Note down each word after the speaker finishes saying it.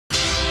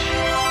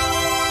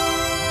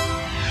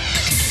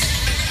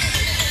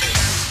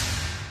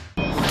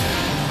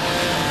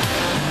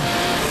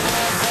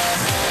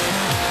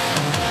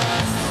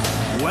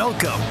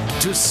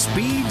to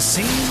Speed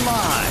Scene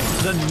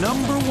Live, the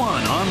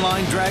 #1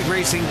 online drag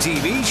racing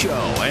TV show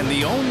and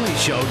the only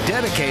show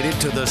dedicated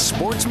to the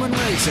sportsman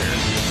racer.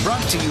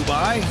 Brought to you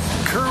by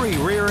Curry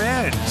Rear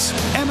Ends,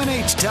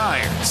 M&H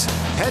Tires,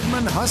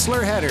 Hedman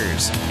Hustler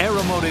Headers,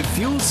 Aeromotive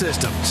Fuel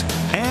Systems,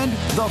 and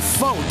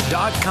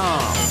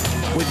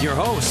TheFote.com. With your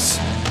hosts,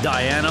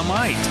 Diana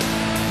Might,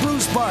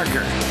 Bruce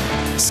Barker,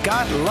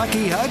 Scott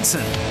Lucky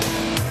Hudson,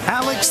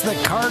 Alex the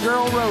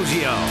Cargirl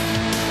Rogio,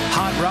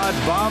 Hot Rod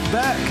Bob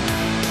Beck,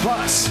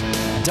 plus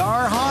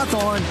Dar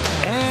Hawthorne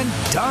and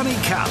Donnie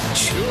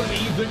Couch. Good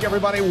evening,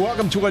 everybody.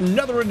 Welcome to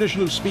another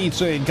edition of Speed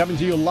Scene, coming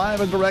to you live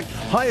and direct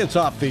high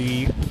atop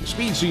the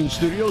Speed Scene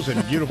studios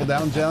in beautiful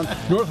downtown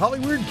North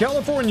Hollywood,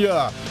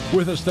 California.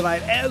 With us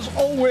tonight, as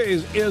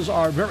always, is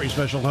our very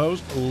special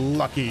host,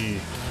 Lucky.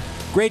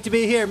 Great to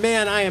be here,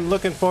 man. I am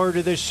looking forward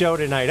to this show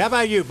tonight. How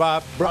about you,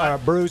 Bob?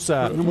 Bruce,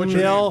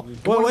 Bill?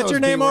 What's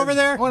your name over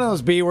there? One of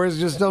those B words.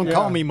 Just don't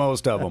call me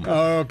most of them.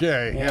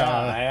 Okay.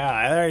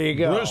 Yeah, there you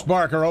go. Bruce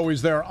Barker,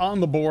 always there on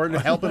the board,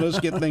 helping us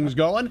get things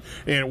going.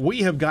 And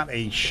we have got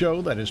a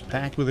show that is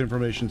packed with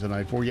information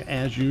tonight for you,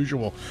 as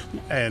usual.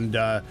 And,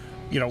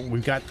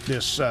 we've got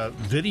this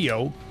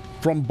video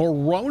from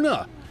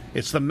Barona.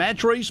 It's the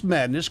Match Race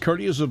Madness,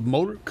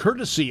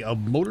 courtesy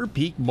of Motor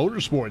Peak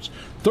Motorsports.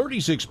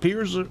 36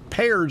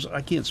 pairs.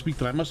 I can't speak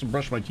tonight. I must have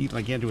brushed my teeth and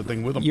I can't do a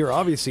thing with them. You're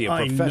obviously a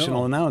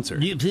professional announcer.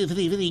 Yep.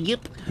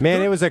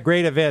 Man, it was a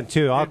great event,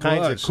 too. All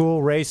kinds of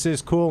cool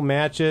races, cool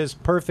matches,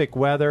 perfect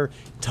weather,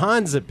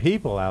 tons of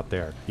people out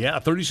there. Yeah,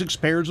 36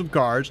 pairs of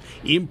cars,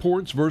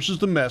 imports versus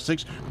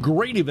domestics.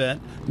 Great event.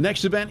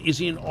 Next event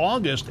is in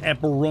August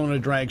at Barona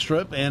Drag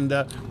Strip, and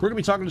we're going to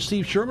be talking to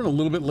Steve Sherman a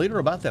little bit later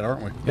about that,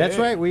 aren't we? That's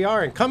right, we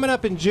are. And coming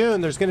up in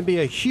June, there's going to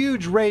be a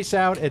huge race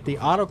out at the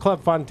Auto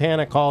Club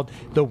Fontana called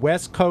the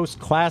West Coast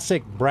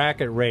Classic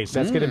Bracket Race.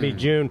 That's going to be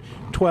June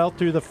 12th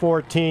through the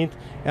 14th.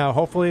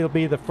 Hopefully it'll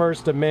be the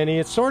first of many.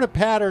 It's sort of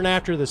patterned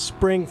after the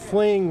Spring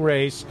Fling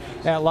race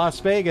at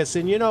Las Vegas.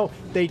 And,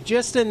 they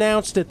just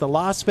announced at the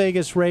Las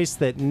Vegas race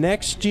that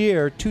next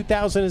year,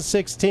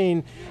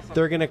 2016,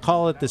 they're going to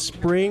call it the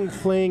Spring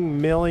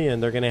Fling Million.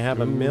 They're going to have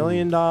 $1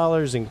 million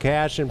in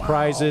cash and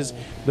prizes.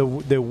 The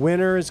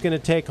winner is going to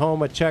take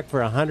home a check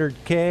for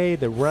 $100K.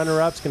 The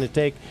runner-up's going to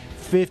take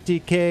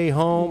 $50K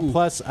home,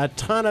 plus a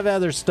ton of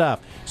other stuff.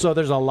 So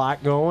there's a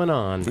lot going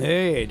on.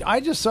 Hey, I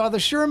just saw the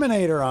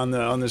Shermanator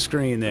on the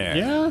screen there.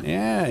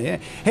 Yeah.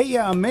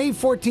 Hey, May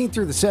 14th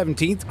through the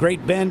 17th,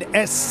 Great Bend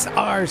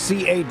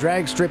SRCA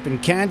Drag Strip in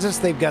Kansas.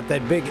 They've got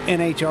that big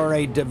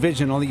NHRA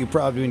divisional that you've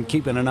probably been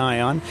keeping an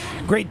eye on.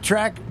 Great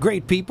track,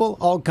 great people,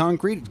 all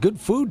concrete. Good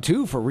food,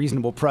 too, for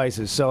reasonable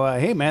prices. So,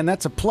 hey, man,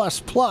 that's a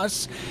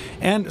plus.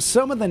 And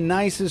some of the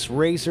nicest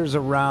racers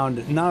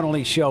around not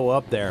only show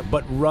up there,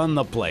 but run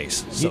the place.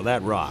 So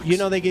that rocks.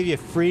 They give you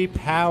free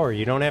power.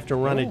 You don't have to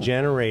run a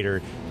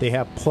generator. They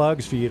have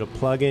plugs for you to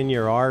plug in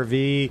your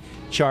RV,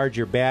 charge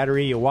your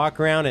battery. You walk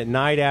around at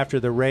night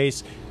after the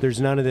race. There's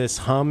none of this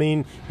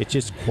humming. It's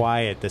just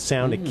quiet. The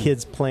sound of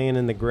kids playing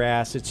in the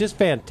grass. It's just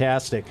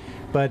fantastic.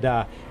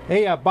 But,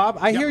 hey, Bob,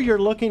 I hear you're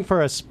looking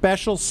for a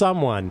special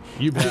someone.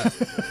 You bet.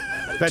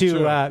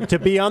 To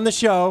be on the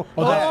show,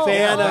 a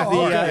fan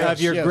of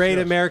your Great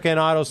American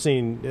Auto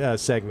Scene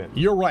segment.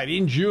 You're right.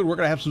 In June, we're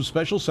going to have some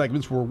special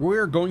segments where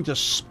we're going to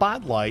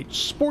spotlight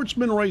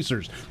sportsman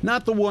racers,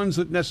 not the ones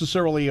that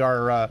necessarily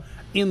are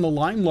in the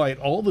limelight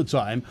all the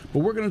time, but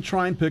we're going to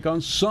try and pick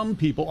on some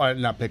people.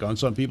 Not pick on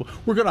some people.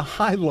 We're going to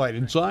highlight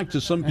and talk to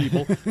some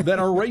people that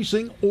are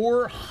racing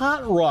or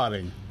hot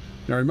rodding.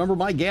 Now, remember,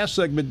 my gas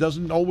segment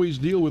doesn't always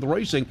deal with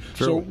racing,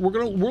 so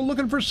we're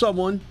looking for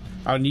someone.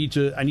 I need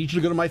you to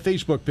go to my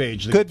Facebook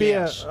page. Could be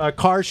a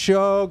car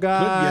show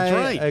guy. That's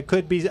right. It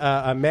could be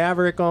a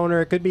Maverick owner.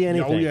 It could be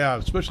anything. Oh yeah,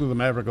 especially the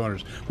Maverick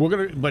owners.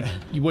 But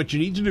what you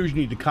need to do is you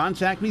need to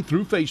contact me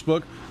through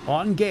Facebook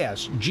on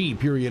Gas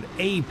G.A.S.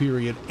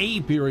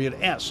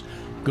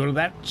 Go to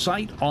that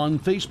site on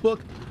Facebook.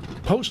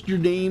 Post your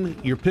name,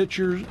 your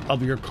pictures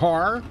of your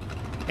car,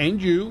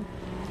 and you,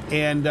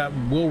 and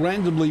we'll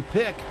randomly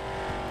pick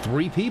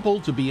 3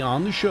 people to be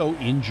on the show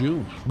in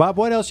June. Bob,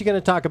 what else are you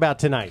going to talk about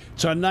tonight?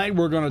 Tonight,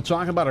 we're going to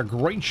talk about a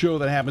great show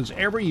that happens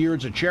every year.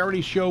 It's a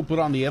charity show put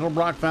on the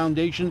Edelbrock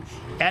Foundation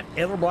at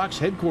Edelbrock's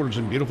headquarters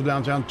in beautiful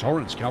downtown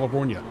Torrance,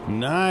 California.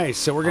 Nice.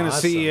 So we're going to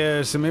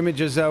see some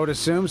images, I would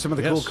assume, some of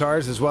the cool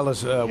cars, as well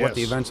as what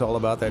the event's all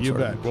about. You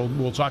bet.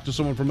 We'll talk to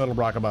someone from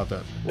Edelbrock about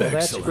that. Well,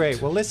 that's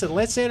great. Well, listen,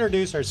 let's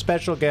introduce our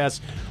special guests.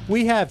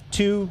 We have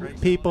 2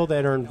 people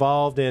that are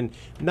involved in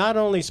not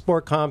only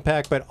Sport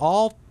Compact, but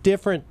all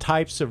different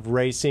types of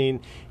racing,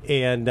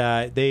 and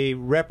they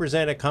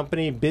represent a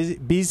company,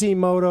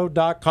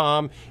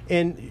 BZMoto.com,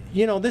 and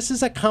this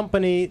is a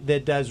company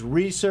that does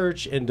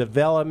research and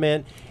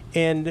development,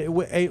 and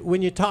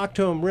when you talk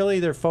to them, really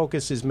their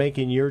focus is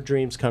making your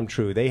dreams come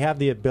true. They have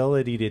the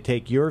ability to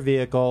take your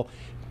vehicle,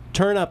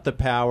 turn up the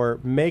power,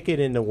 make it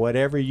into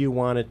whatever you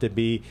want it to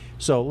be.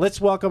 So I'd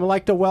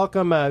like to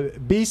welcome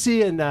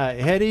BC and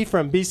Hedy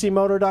from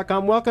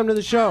BZMoto.com. Welcome to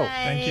the show.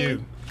 Hi. Thank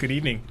you. Good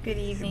evening. Good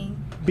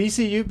evening.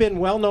 BC, you've been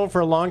well known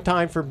for a long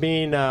time for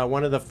being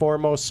one of the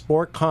foremost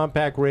sport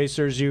compact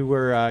racers. You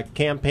were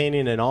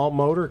campaigning an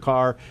all-motor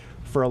car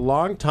for a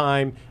long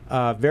time,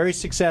 very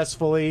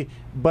successfully.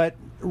 But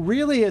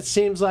really, it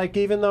seems like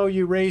even though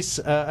you race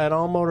an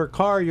all-motor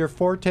car, your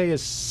forte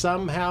has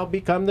somehow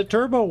become the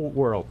turbo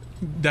world.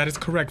 That is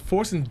correct.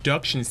 Force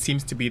induction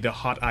seems to be the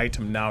hot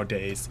item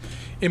nowadays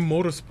in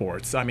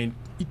motorsports. I mean,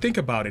 you think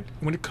about it.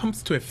 When it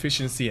comes to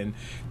efficiency and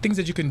things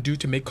that you can do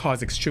to make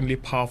cars extremely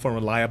powerful and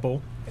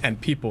reliable,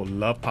 and people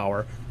love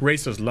power,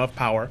 racers love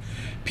power,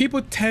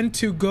 people tend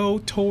to go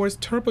towards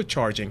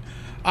turbocharging.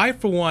 I,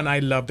 for one, I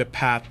love the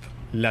path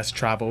less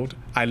traveled.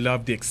 I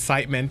love the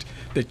excitement,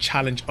 the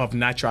challenge of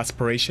natural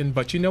aspiration.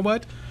 But you know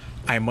what?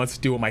 I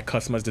must do what my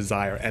customers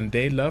desire, and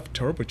they love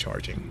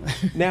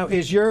turbocharging. Now,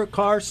 is your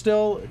car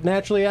still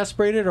naturally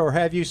aspirated, or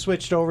have you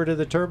switched over to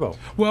the turbo?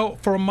 Well,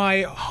 for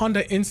my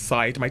Honda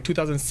Insight, my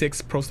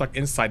 2006 Pro Stock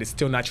Insight is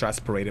still naturally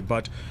aspirated,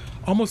 but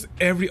almost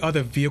every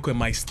other vehicle in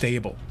my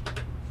stable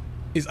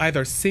is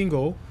either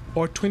single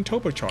or twin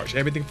turbocharged.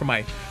 Everything from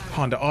my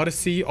Honda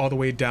Odyssey all the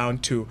way down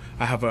to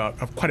I have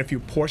quite a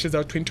few Porsches that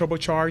are twin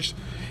turbocharged.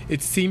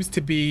 It seems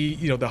to be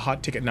the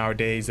hot ticket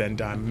nowadays,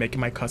 and I'm making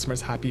my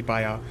customers happy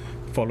by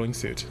following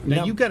suit.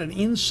 Now you got an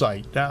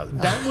Insight. Now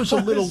that was a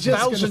little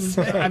what was it,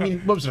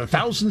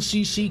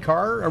 1,000cc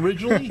car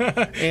originally,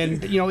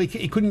 and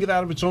it couldn't get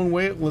out of its own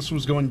way unless it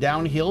was going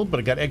downhill, but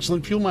it got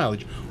excellent fuel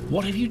mileage.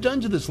 What have you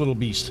done to this little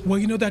beast? Well,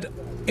 that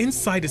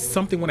Insight is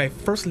something when I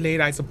first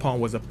laid eyes upon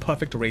was a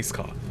perfect race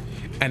car,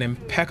 an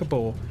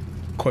impeccable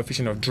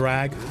coefficient of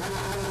drag.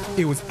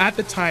 It was at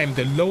the time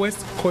the lowest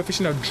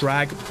coefficient of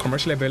drag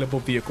commercially available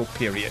vehicle,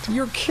 period.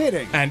 You're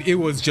kidding. And it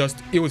was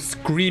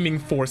screaming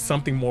for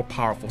something more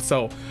powerful.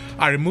 So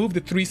I removed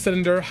the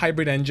 3-cylinder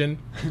hybrid engine,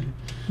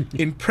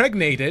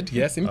 impregnated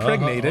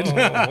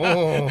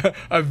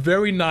a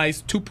very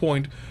nice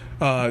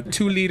 2.2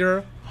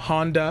 liter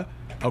Honda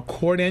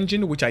Accord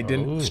engine, which I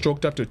then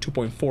stroked up to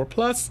 2.4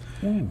 plus.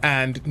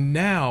 And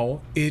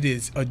now it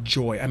is a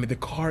joy. I mean, the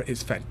car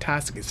is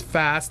fantastic. It's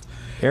fast,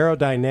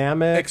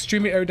 aerodynamic,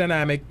 extremely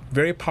aerodynamic,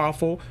 very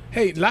powerful.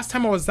 Hey, last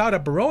time I was out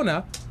at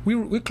Barona,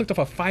 we clicked off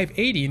a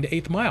 580 in the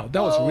 8th mile.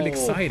 That was really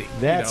exciting.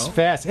 That's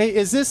fast. Hey,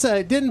 is this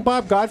didn't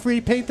Bob Godfrey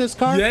paint this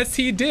car? Yes,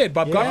 he did.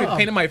 Bob Godfrey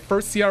painted my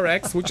first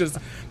CRX, which is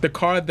the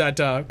car that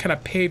kind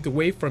of paved the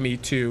way for me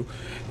to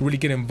really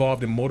get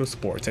involved in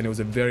motorsports, and it was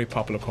a very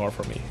popular car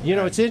for me.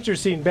 It's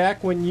interesting.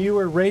 Back when you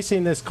were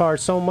racing this car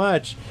so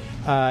much,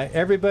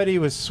 everybody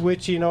was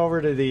switching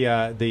over to the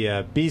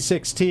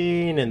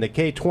B16 and the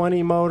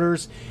K20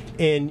 motors,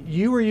 and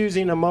you were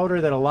using a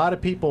motor that a lot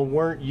of people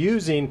weren't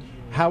using.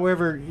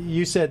 However,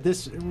 you said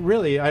this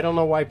really, I don't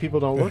know why people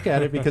don't look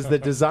at it, because the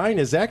design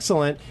is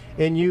excellent,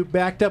 and you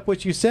backed up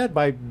what you said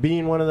by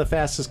being one of the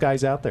fastest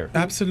guys out there.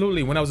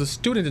 Absolutely. When I was a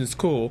student in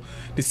school,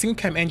 the single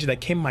cam engine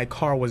that came in my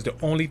car was the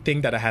only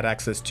thing that I had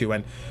access to,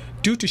 and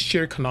due to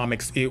sheer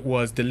economics, it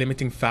was the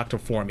limiting factor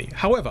for me.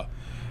 However,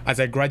 as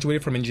I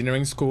graduated from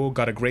engineering school,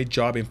 got a great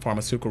job in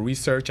pharmaceutical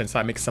research, and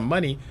started making some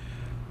money,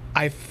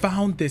 I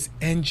found this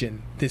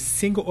engine, this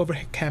single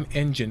overhead cam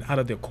engine out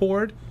of the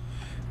Accord.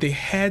 The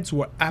heads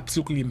were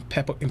absolutely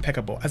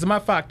impeccable. As a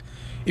matter of fact,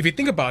 if you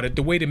think about it,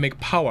 the way to make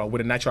power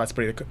with a natural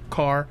aspirated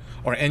car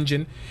or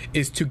engine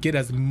is to get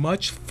as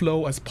much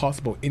flow as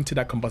possible into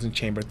that combustion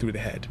chamber through the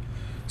head.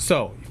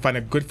 So you find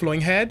a good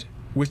flowing head,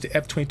 which the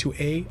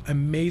F22A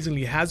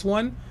amazingly has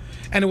one.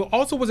 And it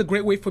also was a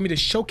great way for me to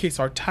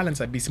showcase our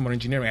talents at BC Motor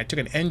Engineering. I took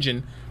an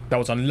engine that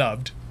was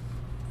unloved,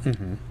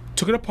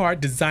 took it apart,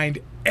 designed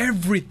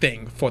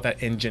everything for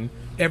that engine,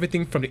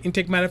 everything from the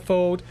intake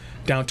manifold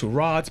down to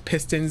rods,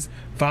 pistons,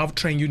 valve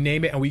train, you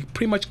name it, and we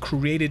pretty much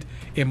created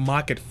a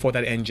market for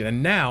that engine.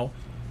 And now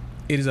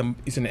it's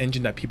an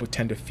engine that people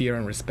tend to fear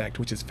and respect,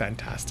 which is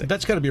fantastic.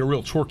 That's got to be a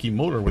real torquey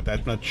motor with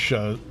that much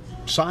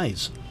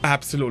size.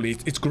 Absolutely.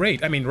 It's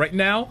great. I mean, right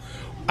now,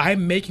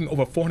 I'm making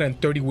over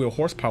 430 wheel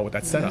horsepower with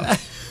that setup,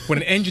 with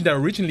an engine that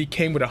originally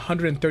came with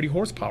 130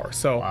 horsepower.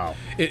 So wow.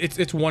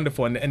 It's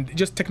wonderful. And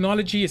just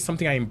technology is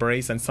something I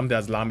embrace, and something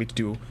that's allowed me to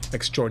do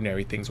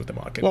extraordinary things with the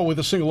market. Well, with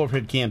a single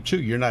overhead cam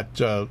too, you're not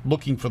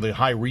looking for the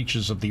high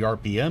reaches of the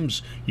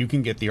RPMs. You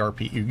can get you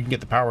can get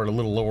the power at a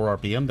little lower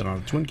RPM than on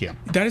a twin cam.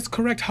 That is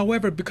correct.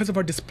 However, because of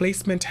our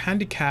displacement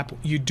handicap,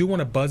 you do want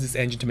to buzz this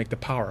engine to make the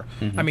power.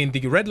 I mean,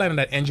 the red line on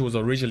that engine was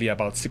originally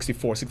about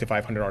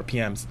 6,500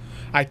 RPMs.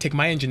 I take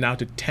my engine now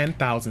to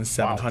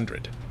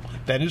 10,700. Wow.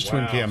 That is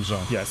twin cam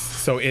zone. Yes,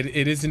 so it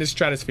is in the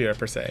stratosphere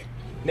per se.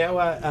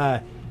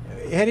 Now,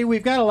 Hetty,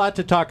 we've got a lot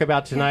to talk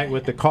about tonight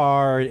with the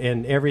car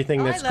and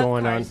everything that's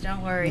going cars, on.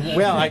 Don't worry.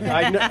 Well,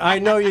 I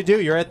know you do.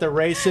 You're at the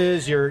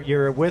races.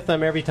 You're with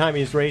them every time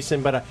he's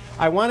racing. But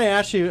I want to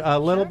ask you a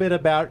little bit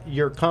about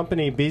your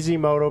company,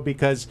 Bisimoto,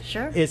 because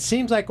it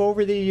seems like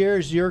over the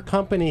years your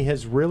company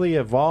has really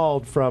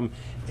evolved from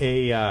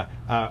a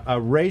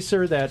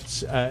racer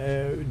that's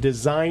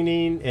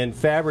designing and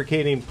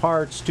fabricating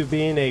parts to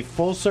being a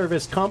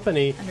full-service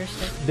company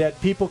that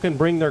people can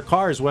bring their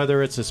cars,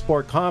 whether it's a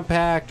Sport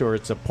Compact or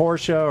it's a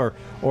Porsche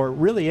or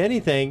really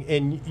anything,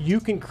 and you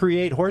can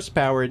create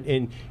horsepower,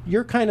 and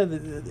you're kind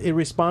of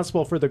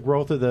responsible for the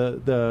growth of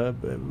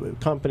the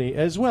company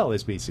as well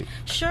as BC.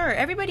 Sure.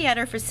 Everybody at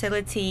our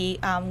facility,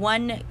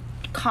 one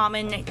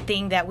common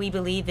thing that we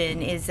believe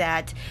in is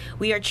that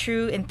we are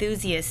true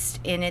enthusiasts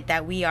in it,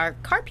 that we are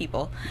car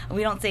people.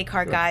 We don't say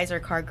car guys or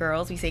car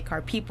girls, we say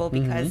car people,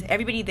 because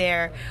everybody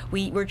there,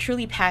 we're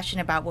truly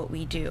passionate about what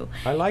we do.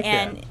 I like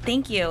and that.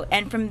 Thank you.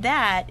 And from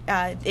that,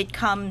 it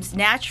comes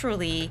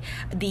naturally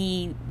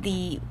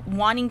the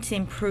wanting to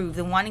improve,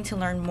 the wanting to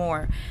learn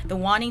more, the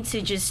wanting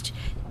to just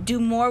do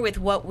more with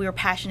what we're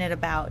passionate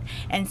about.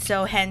 And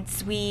so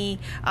hence we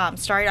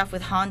started off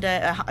with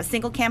Honda, a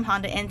single cam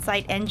Honda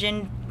Insight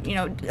engine. You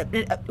know,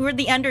 we're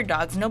the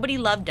underdogs. Nobody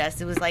loved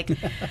us. It was like,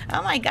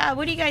 oh my God,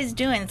 what are you guys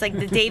doing? It's like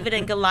the David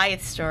and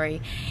Goliath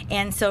story.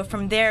 And so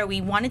from there, we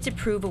wanted to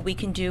prove what we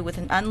can do with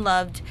an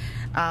unloved,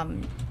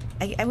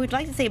 I would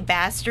like to say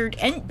bastard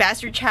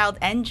child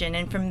engine.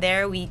 And from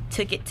there, we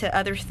took it to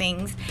other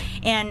things.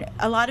 And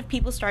a lot of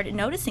people started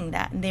noticing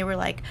that. And they were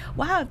like,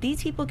 wow, if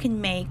these people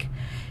can make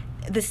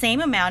the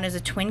same amount as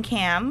a twin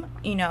cam,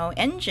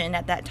 engine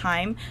at that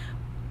time,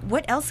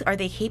 what else are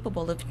they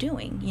capable of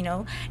doing,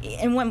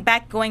 And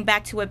going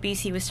back to what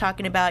BC was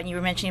talking about, and you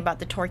were mentioning about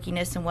the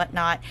torquiness and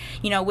whatnot,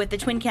 with the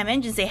twin cam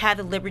engines, they have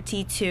the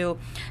liberty to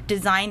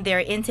design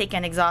their intake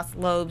and exhaust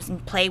lobes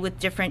and play with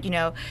different,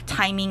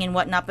 timing and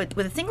whatnot. But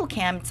with a single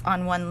cam, it's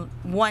on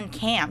one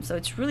cam, so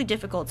it's really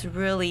difficult to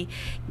really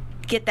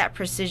get that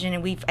precision,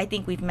 and I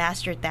think we've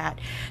mastered that.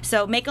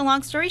 So make a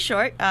long story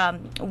short,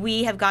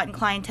 we have gotten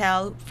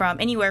clientele from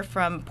anywhere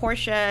from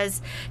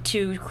Porsches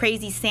to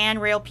crazy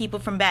sand rail people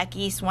from back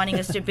east wanting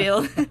us to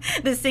build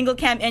the single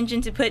cam engine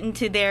to put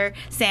into their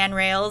sand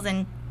rails,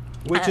 and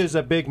which is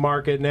a big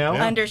market now.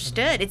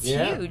 Understood. It's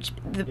huge.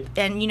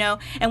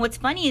 And what's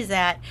funny is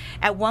that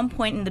at one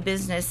point in the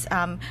business,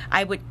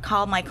 I would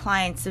call my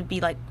clients, it would be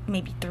like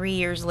maybe 3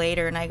 years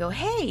later, and I go,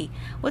 hey,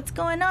 what's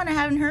going on? I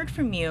haven't heard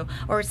from you.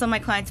 Or some of my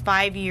clients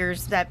 5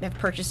 years that have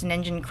purchased an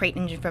engine, crate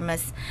engine from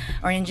us,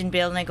 or an engine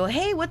build, and I go,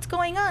 hey, what's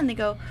going on? They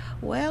go,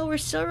 well, we're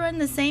still running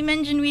the same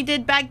engine we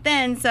did back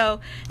then,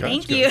 so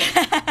thank you.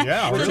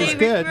 Yeah, which is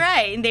good.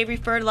 Right, and they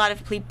referred a lot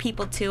of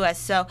people to us.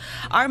 So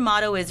our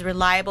motto is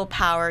reliable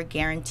power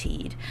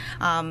guaranteed.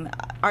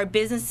 Our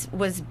business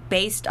was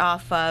based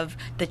off of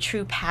the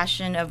true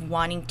passion of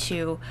wanting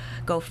to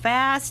go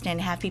fast and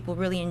have people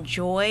really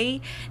enjoy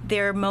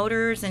their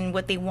motors and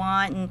what they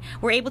want, and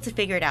we're able to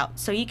figure it out.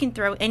 So you can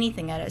throw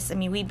anything at us. I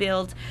mean, we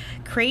build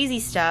crazy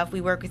stuff.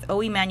 We work with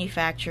OE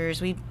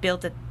manufacturers. We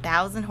built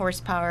 1,000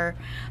 horsepower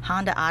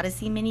Honda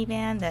Odyssey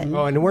minivan. And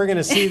we're going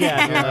to see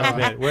that in a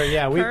little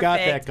bit. We've got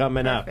that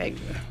coming up.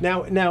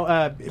 Now,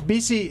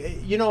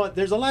 BC,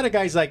 there's a lot of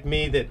guys like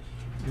me that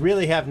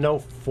really have no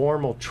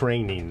formal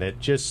training, that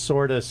just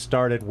sort of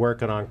started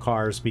working on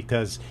cars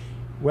because,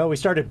 well, we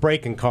started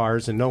breaking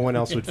cars and no one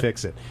else would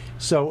fix it.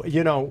 So,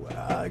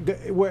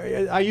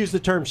 I use the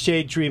term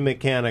shade tree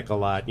mechanic a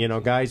lot,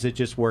 guys that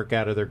just work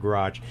out of their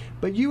garage.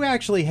 But you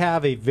actually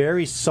have a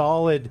very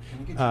solid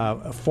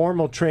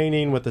formal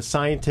training with a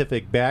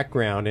scientific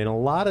background, and a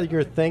lot of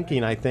your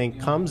thinking, I think,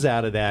 comes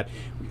out of that.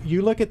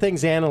 You look at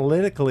things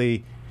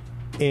analytically,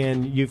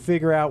 and you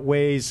figure out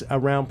ways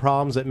around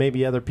problems that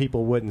maybe other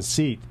people wouldn't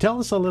see. Tell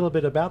us a little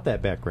bit about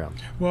that background.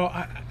 Well,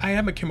 I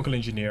am a chemical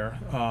engineer,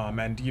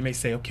 and you may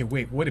say, okay,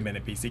 wait a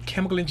minute, BC.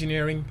 Chemical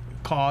engineering,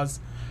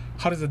 cause,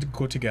 how does that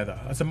go together?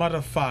 As a matter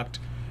of fact,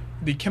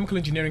 the chemical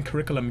engineering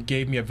curriculum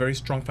gave me a very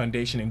strong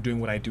foundation in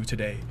doing what I do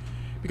today.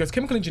 Because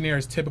chemical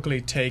engineers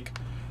typically take,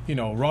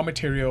 raw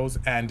materials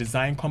and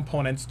design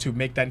components to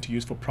make that into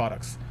useful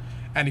products.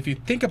 And if you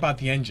think about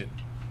the engine,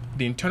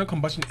 the internal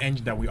combustion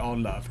engine that we all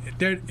love,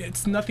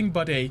 it's nothing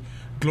but a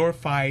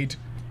glorified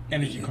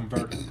energy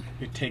converter.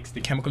 It takes the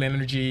chemical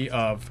energy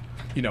of,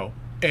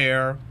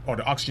 air, or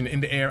the oxygen in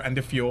the air and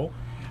the fuel,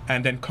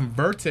 and then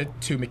converts it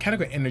to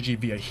mechanical energy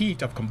via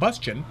heat of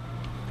combustion.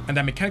 And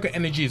that mechanical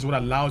energy is what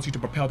allows you to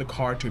propel the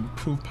car to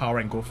improve power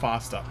and go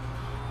faster.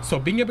 So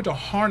being able to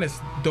harness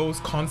those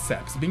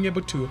concepts, being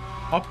able to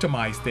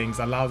optimize things,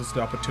 allows us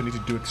the opportunity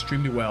to do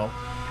extremely well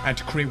and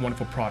to create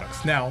wonderful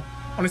products. Now,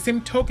 on the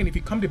same token, if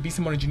you come to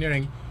BC Motor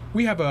Engineering,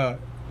 we have a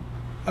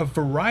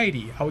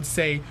variety, I would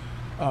say,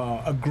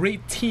 a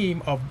great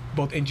team of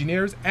both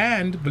engineers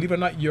and, believe it or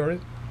not, your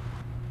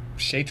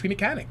shade tree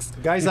mechanics.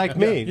 Guys like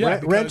me,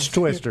 wrench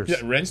twisters. Yeah,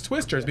 wrench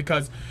twisters,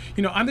 because,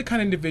 I'm the kind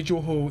of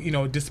individual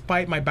who,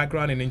 despite my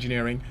background in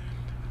engineering,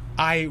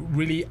 I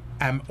really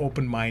am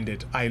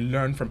open-minded. I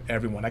learn from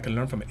everyone. I can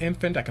learn from an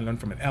infant, I can learn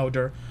from an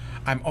elder.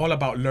 I'm all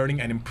about learning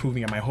and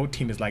improving, and my whole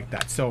team is like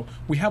that. So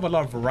we have a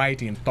lot of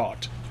variety in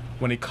thought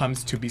when it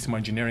comes to BC Motor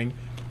Engineering,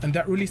 and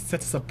that really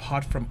sets us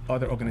apart from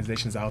other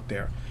organizations out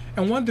there.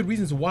 And one of the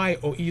reasons why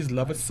OEs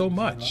love us so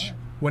much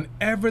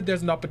whenever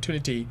there's an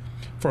opportunity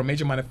for a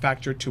major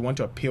manufacturer to want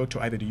to appeal to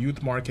either the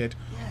youth market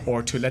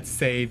or to, let's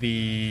say,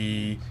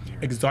 the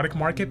exotic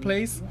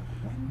marketplace,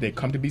 they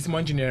come to BCMO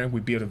Engineering.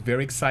 We build a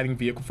very exciting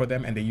vehicle for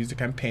them, and they use the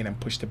campaign and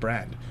push the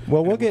brand.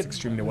 Well, we'll get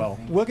extremely well.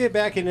 We'll get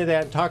back into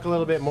that and talk a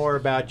little bit more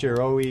about your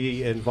OE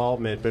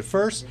involvement. But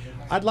first,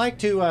 I'd like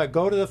to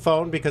go to the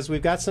phone because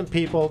we've got some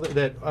people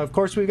that of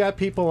course, we've got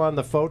people on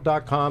the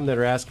Fote.com that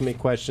are asking me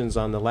questions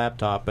on the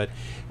laptop. But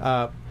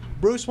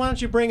Bruce, why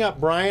don't you bring up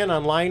Brian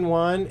on line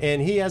 1,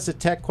 and he has a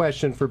tech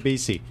question for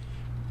BC.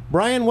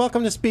 Brian,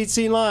 welcome to Speed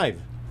Scene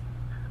Live.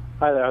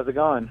 Hi there, how's it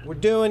going? We're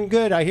doing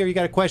good. I hear you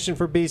got a question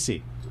for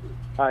BC.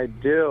 I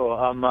do.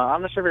 I'm not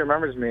sure if he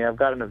remembers me. I've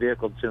gotten a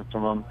vehicle too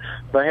from him.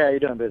 But hey, how you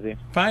doing, Busy?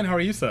 Fine, how are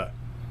you, sir?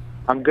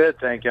 I'm good,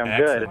 thank you. I'm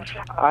Excellent.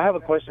 good. I have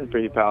a question for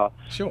you, pal.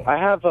 Sure. I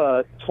have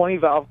a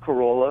 20-valve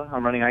Corolla.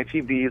 I'm running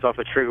ITBs off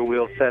a trigger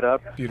wheel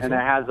setup, Beautiful. and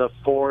it has a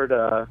Ford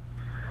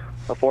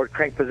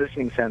crank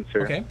positioning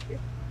sensor. Okay.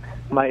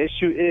 My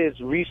issue is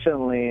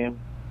recently, in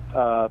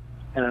an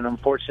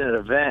unfortunate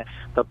event,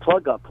 the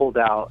plug got pulled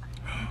out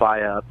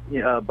by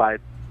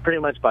pretty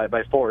much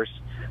by force.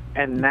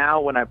 And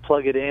now when I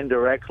plug it in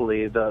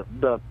directly, the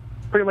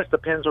pretty much the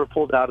pins were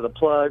pulled out of the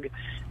plug,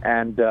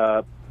 and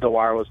the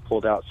wire was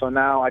pulled out. So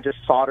now I just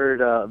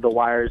soldered the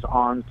wires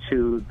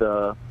onto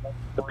the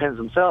pins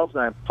themselves,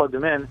 and I plugged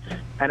them in,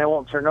 and it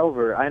won't turn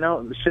over. I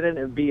know, shouldn't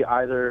it be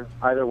either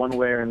one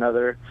way or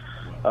another?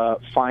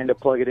 Fine to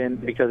plug it in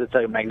because it's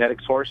a magnetic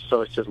source,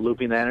 so it's just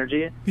looping the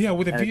energy. Yeah,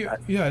 with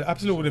a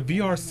absolutely. With a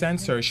VR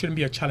sensor, it shouldn't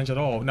be a challenge at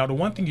all. Now, the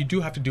one thing you do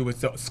have to do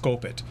is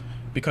scope it,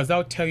 because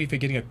that'll tell you if you're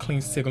getting a clean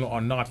signal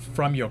or not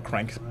from your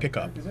crank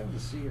pickup.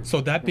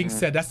 So that being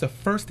said, that's the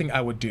first thing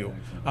I would do.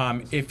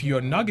 If you're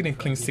not getting a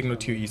clean signal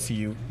to your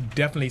ECU,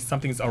 definitely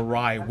something's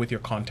awry with your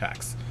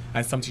contacts,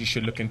 and something you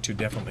should look into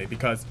definitely,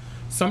 because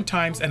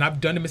sometimes, and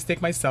I've done a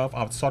mistake myself,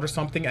 I'll solder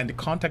something and the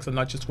contacts are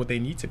not just what they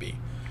need to be.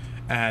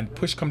 And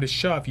push come to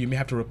shove, you may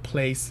have to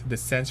replace the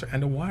sensor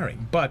and the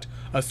wiring. But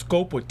a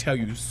scope will tell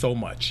you so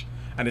much.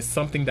 And it's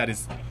something that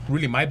is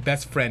really my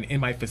best friend in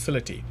my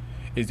facility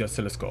is the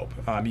oscilloscope.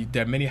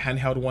 There are many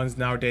handheld ones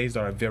nowadays that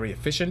are very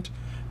efficient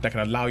that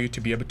can allow you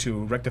to be able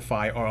to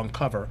rectify or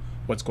uncover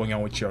what's going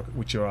on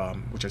with your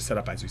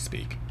setup as we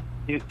speak.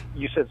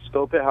 You said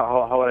scope it?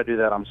 How would I do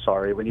that? I'm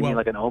sorry. When you mean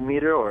like an ohm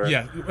meter? Or?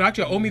 Yeah,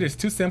 actually an ohm meter is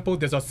too simple.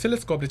 There's an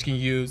oscilloscope that you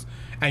can use,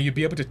 and you'll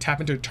be able to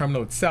tap into the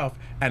terminal itself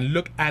and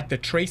look at the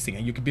tracing,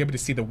 and you can be able to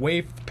see the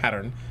wave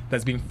pattern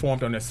that's being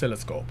formed on the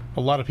oscilloscope.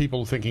 A lot of people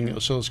are thinking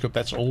oscilloscope,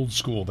 that's old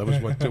school. That was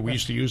what we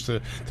used to use to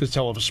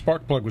tell if a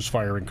spark plug was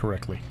firing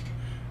correctly.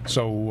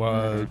 So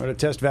or to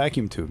test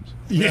vacuum tubes.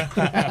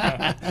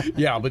 Yeah.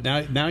 Yeah, but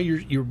now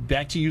you're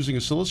back to using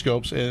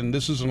oscilloscopes, and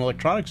this is an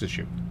electronics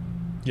issue.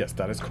 Yes,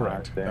 that is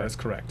correct. That is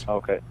correct.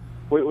 Okay.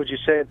 Would you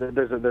say that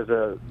there's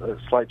a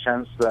slight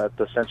chance that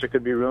the sensor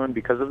could be ruined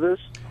because of this?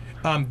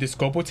 The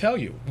scope will tell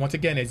you. Once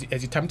again, as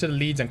you tap into the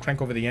leads and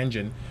crank over the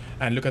engine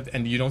and look at,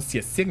 and you don't see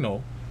a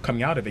signal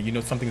coming out of it, you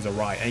know something's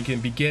awry, and you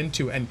can begin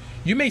to, and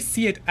you may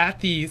see it at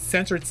the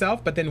sensor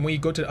itself, but then when you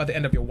go to the other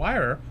end of your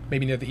wire,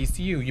 maybe near the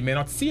ECU, you may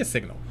not see a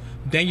signal.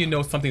 Then you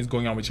know something's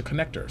going on with your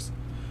connectors.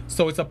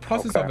 So it's a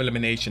process of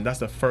elimination. That's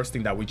the first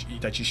thing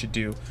that you should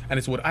do, and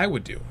it's what I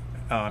would do.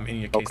 In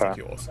your case like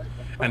yours,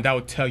 and that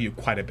will tell you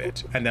quite a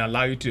bit, and then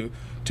allow you to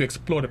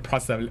explore the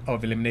process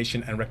of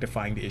elimination and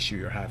rectifying the issue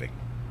you're having.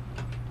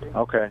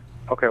 Okay.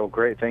 Well,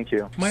 great. Thank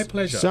you. My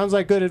pleasure. Sounds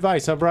like good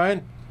advice, huh,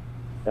 Brian?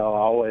 No,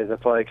 always.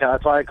 That's why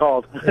I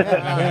called.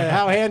 Yeah,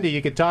 how handy.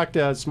 You could talk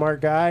to a smart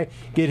guy,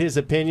 get his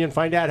opinion,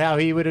 find out how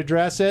he would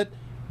address it.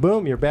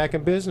 Boom, you're back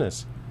in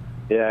business.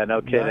 Yeah,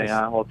 no kidding. Nice.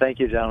 Well, thank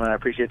you, gentlemen. I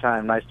appreciate your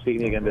time. Nice speaking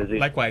to you again, Busy.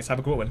 Likewise. Have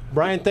a good one.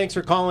 Brian, thanks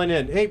for calling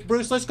in. Hey,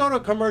 Bruce, let's go to a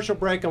commercial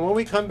break, and when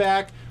we come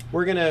back,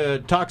 we're going to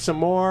talk some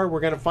more.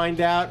 We're going to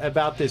find out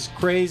about this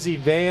crazy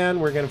van.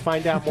 We're going to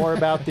find out more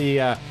about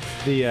the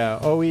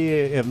OE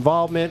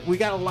involvement. We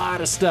got a lot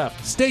of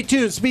stuff. Stay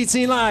tuned. Speed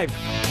Scene Live.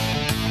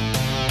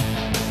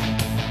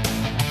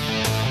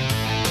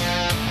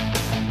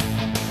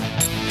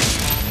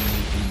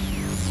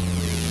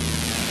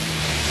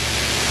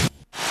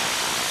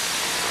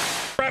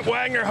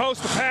 Wagner,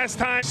 host of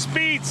Pastime,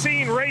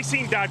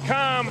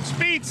 SpeedSceneRacing.com,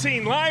 Speed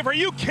Scene Live. Are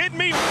you kidding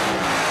me?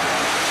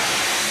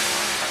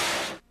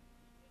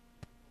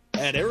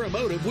 At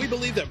Aeromotive, we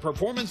believe that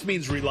performance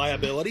means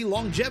reliability,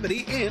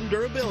 longevity, and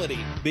durability.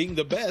 Being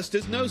the best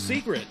is no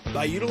secret.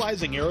 By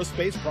utilizing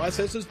aerospace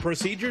processes,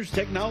 procedures,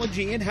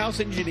 technology, in-house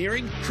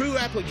engineering, true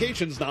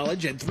applications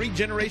knowledge, and 3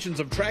 generations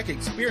of track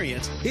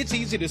experience, it's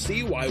easy to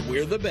see why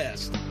we're the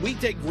best. We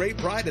take great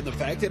pride in the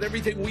fact that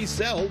everything we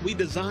sell, we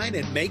design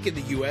and make in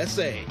the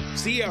USA.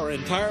 See our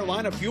entire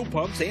line of fuel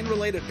pumps and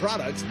related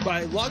products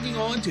by logging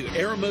on to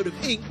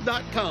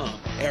aeromotiveinc.com.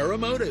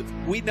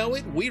 Aeromotive. We know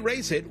it, we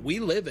race it, we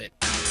live it.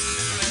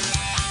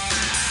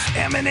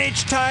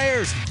 M&H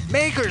Tires,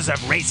 makers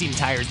of racing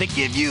tires that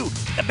give you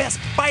the best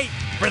bite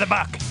for the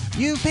buck.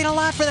 You've paid a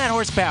lot for that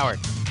horsepower.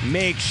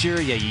 Make sure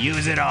you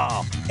use it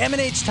all.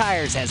 M&H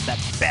Tires has the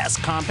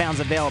best compounds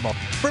available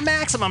for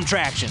maximum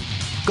traction.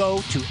 go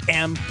to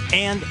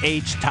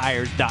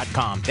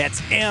mandhtires.com.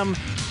 That's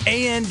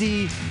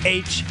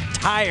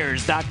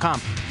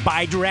mandhtires.com.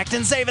 Buy direct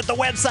and save at the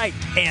website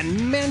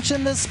and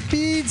mention the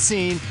Speed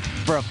Scene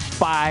for a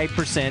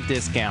 5%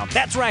 discount.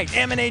 That's right,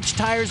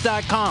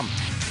 mndhtires.com.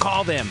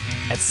 Call them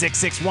at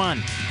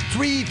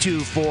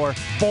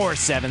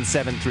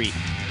 661-324-4773.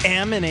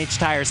 M&H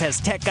Tires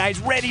has tech guys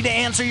ready to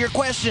answer your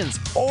questions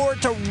or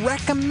to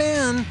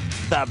recommend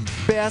the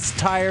best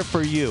tire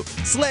for you.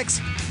 Slicks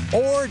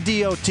or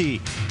DOT.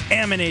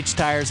 M&H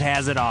Tires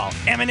has it all.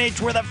 M&H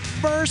were the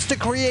first to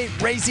create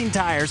racing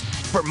tires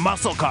for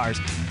muscle cars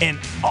and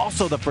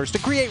also the first to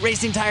create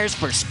racing tires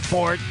for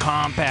sport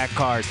compact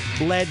cars.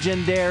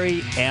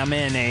 Legendary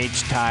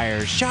M&H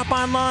Tires. Shop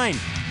online,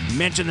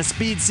 mention the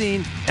Speed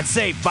Scene, and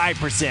save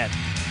 5%.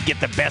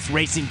 Get the best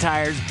racing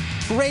tires,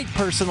 great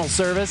personal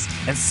service,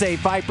 and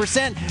save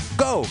 5%.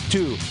 Go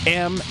to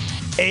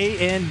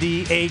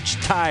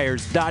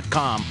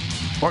mandhtires.com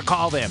or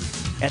call them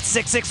at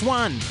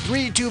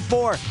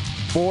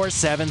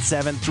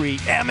 661-324-4773.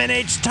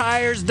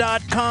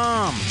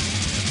 mndhtires.com.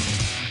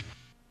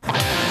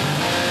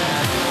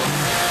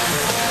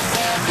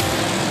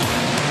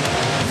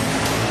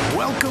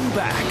 Welcome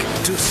back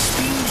to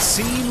Speed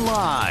Scene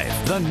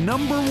Live, the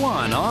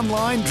 #1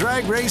 online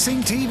drag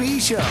racing TV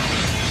show.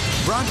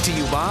 Brought to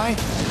you by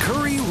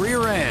Curry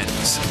Rear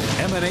Ends,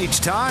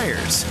 M&H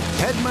Tires,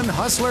 Hedman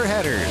Hustler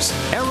Headers,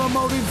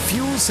 Aeromotive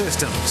Fuel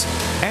Systems,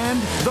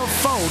 and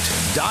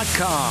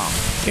TheFote.com.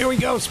 Here we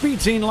go,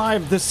 Speed Scene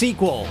Live, the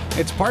sequel.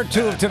 It's part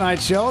 2 of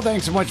tonight's show.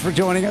 Thanks so much for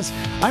joining us.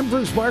 I'm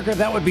Bruce Barker.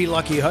 That would be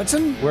Lucky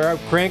Hudson. We're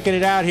cranking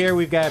it out here.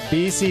 We've got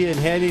BC and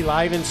Hetty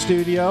live in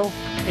studio.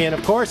 And,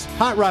 of course,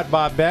 Hot Rod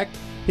Bob Beck.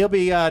 He'll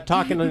be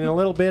talking in a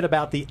little bit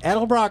about the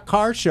Edelbrock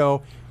Car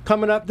Show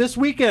coming up this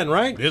weekend,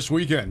 right? This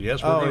weekend,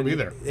 yes, we're going to be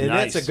there. And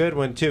nice. That's a good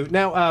one, too.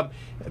 Now,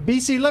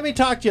 BC, let me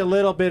talk to you a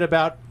little bit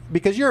about,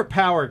 because you're a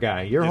power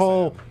guy. Your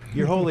whole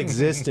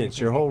existence,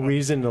 your whole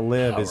reason to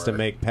live is to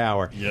make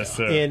power. Yes,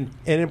 sir. And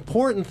an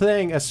important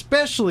thing,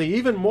 especially,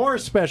 even more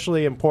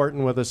especially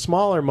important with a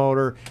smaller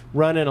motor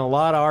running a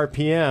lot of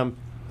RPM,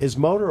 is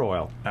motor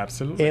oil.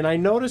 Absolutely. And I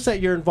noticed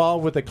that you're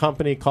involved with a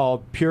company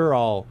called Pure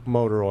All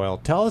Motor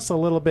Oil. Tell us a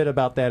little bit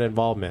about that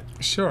involvement.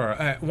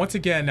 Sure. Once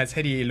again, as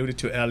Hetty alluded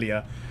to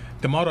earlier,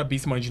 the motto of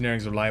Beast Mode Engineering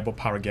is reliable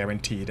power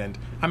guaranteed, and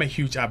I'm a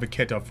huge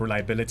advocate of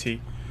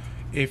reliability.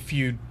 If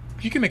you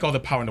can make all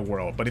the power in the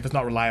world, but if it's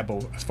not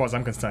reliable, as far as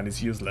I'm concerned,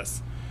 it's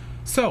useless.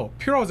 So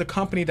Pure Oil is a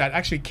company that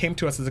actually came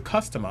to us as a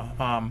customer.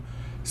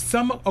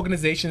 Some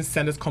organizations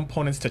send us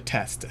components to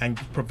test and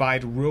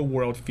provide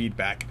real-world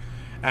feedback,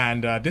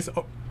 and this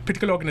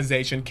particular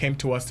organization came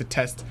to us to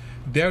test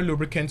their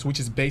lubricants, which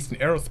is based in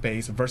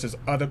aerospace, versus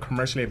other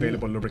commercially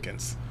available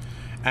lubricants.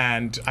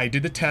 And I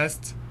did the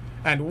test.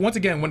 And once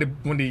again,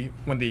 when the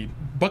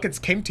buckets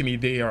came to me,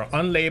 they are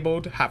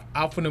unlabeled, have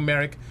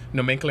alphanumeric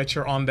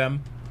nomenclature on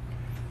them.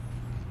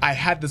 I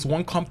had this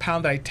one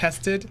compound that I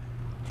tested,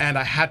 and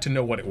I had to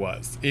know what it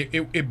was.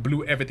 It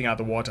blew everything out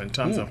of the water in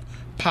terms of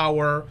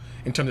power,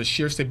 in terms of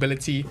shear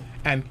stability,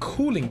 and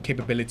cooling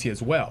capability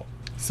as well.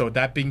 So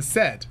that being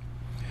said,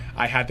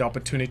 I had the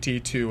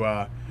opportunity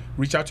to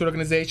reach out to an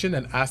organization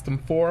and ask them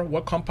for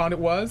what compound it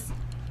was.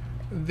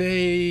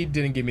 They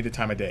didn't give me the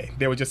time of day.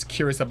 They were just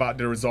curious about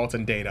the results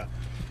and data.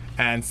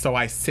 And so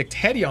I sicked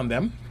Hetty on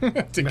them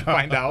to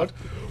find out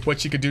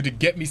what she could do to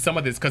get me some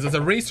of this. Because as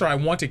a racer, I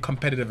want a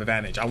competitive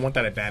advantage. I want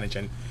that advantage.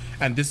 And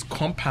this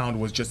compound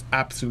was just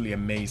absolutely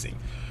amazing.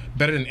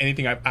 Better than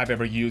anything I've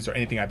ever used or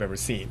anything I've ever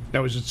seen.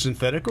 Now, is it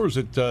synthetic or is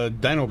it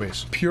dyno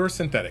base? Pure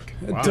synthetic.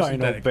 Wow.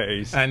 Dyno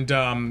base. And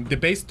the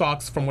base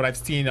stocks, from what I've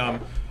seen,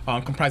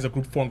 comprise of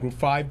Group 4 and Group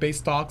 5 base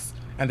stocks.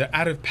 And the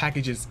additive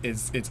package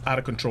is out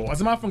of control.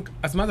 As a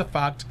matter of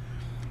fact,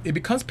 it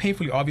becomes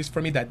painfully obvious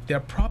for me that they're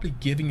probably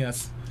giving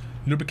us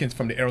lubricants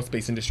from the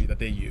aerospace industry that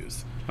they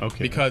use.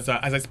 Okay. Because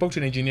as I spoke to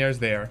the engineers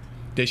there,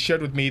 they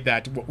shared with me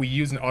that what we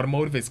use in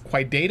automotive is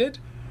quite dated,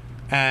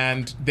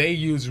 and they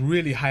use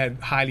really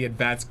highly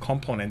advanced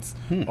components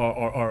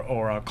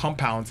or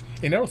compounds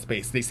in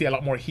aerospace. They see a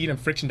lot more heat and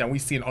friction than we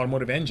see in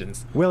automotive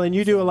engines. Well, and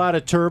you do a lot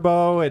of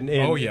turbo and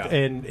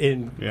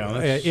engines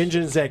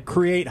that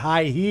create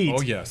high heat.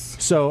 Oh, yes.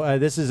 So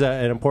this is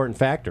an important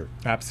factor.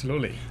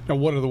 Absolutely. Now,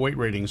 what are the weight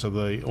ratings of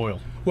the oil?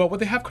 Well, what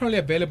they have currently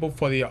available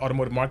for the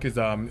automotive market is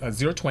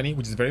a 020,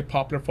 which is very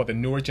popular for the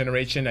newer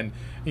generation and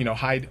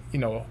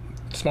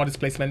small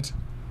displacement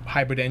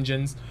hybrid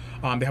engines.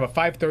 They have a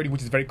 530,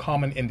 which is very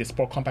common in the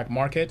sport compact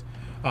market.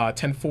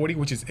 1040,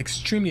 which is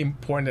extremely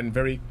important and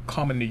very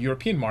common in the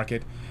European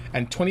market.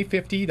 And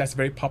 2050, that's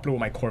very popular with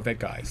my Corvette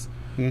guys.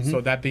 Mm-hmm. So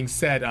that being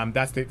said,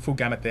 that's the full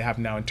gamut they have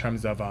now in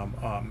terms of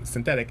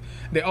synthetic.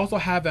 They also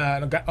have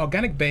an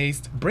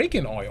organic-based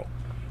break-in oil,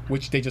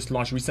 which they just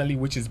launched recently,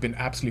 which has been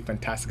absolutely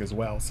fantastic as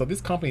well. So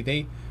this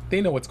company,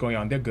 they know what's going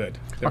on. They're good.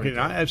 Okay,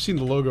 I've seen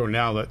the logo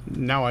now.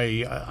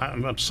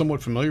 I'm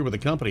somewhat familiar with the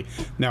company.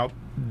 Now,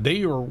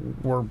 they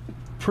were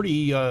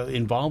pretty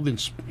involved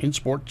in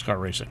sports car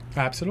racing.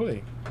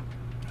 Absolutely.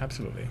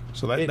 Absolutely.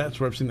 So that's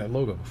where I've seen that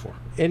logo before.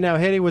 And now,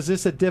 Hetty, was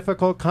this a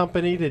difficult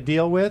company to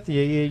deal with?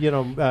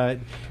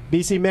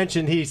 BC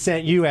mentioned he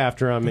sent you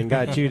after him and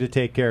got you to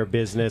take care of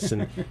business.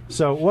 And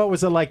so what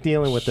was it like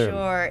dealing with them?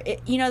 Sure.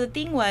 The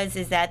thing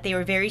is that they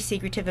were very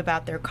secretive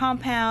about their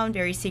compound,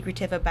 very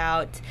secretive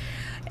about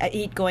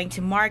it going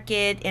to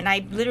market, and I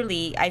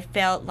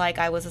felt like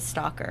I was a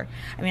stalker.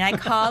 I mean,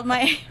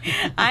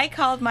 I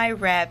called my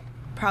rep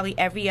probably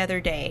every other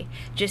day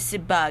just to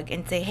bug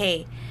and say,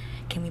 hey,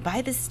 can we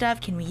buy this stuff?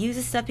 Can we use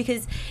this stuff?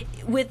 Because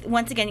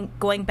once again,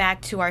 going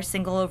back to our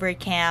single overhead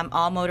cam,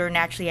 all motor,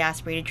 naturally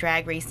aspirated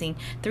drag racing,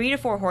 3 to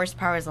 4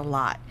 horsepower is a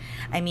lot.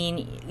 I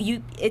mean,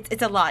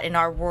 it's a lot in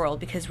our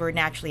world because we're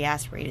naturally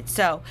aspirated.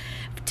 So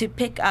to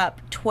pick up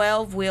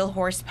 12 wheel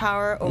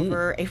horsepower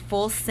over a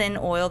full syn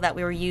oil that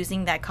we were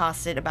using that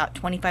costed about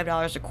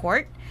 $25 a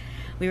quart,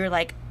 we were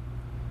like,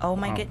 oh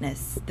my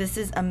goodness, this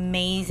is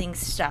amazing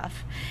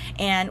stuff.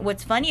 And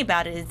what's funny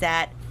about it is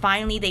that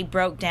finally they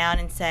broke down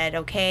and said,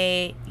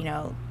 okay,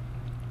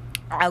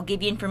 I'll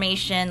give you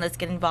information, let's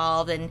get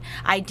involved. And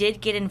I did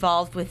get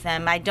involved with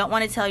them. I don't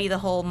want to tell you the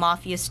whole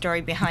mafia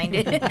story behind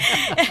it.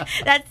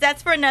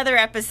 That's for another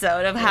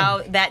episode of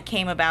how that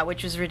came about,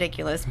 which was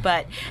ridiculous.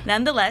 But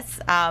nonetheless,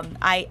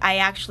 I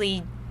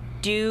actually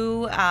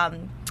do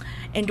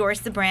endorse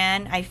the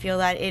brand. I feel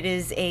that it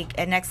is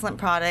an excellent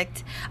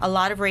product. A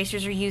lot of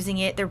racers are using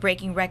it. They're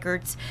breaking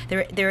records.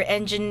 Their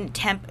engine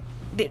temp,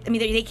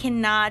 they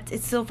cannot.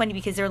 It's so funny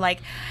because they're like,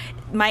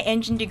 my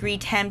engine degree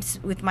temps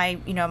with my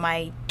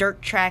my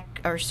dirt track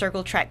or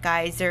circle track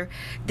guys,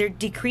 they're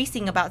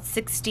decreasing about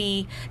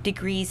 60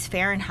 degrees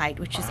Fahrenheit,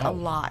 which is a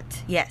lot.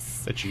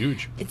 Yes, that's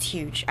huge. It's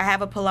huge. I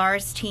have a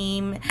Polaris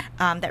team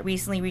that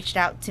recently reached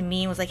out to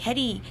me and was like,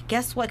 Hetty,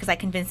 guess what? Because I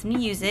convinced him to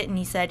use it, and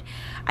he said,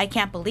 I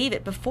can't believe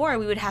it. Before,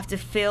 we would have to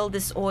fill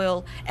this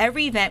oil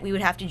every event. We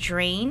would have to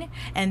drain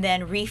and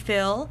then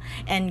refill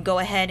and go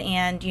ahead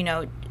and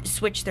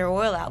switch their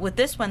oil out. With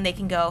this one, they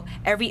can go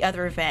every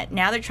other event.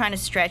 Now they're trying to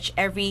stretch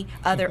every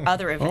other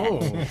event. Oh,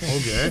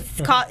 okay.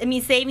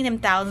 It's saving them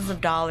thousands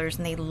of dollars,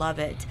 and they love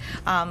it.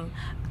 And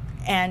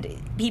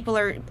people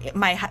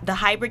the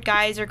hybrid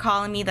guys are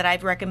calling me that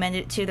I've recommended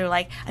it to. They're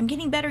like, I'm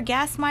getting better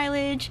gas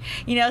mileage,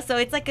 so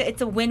it's like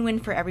it's a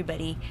win-win for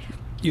everybody.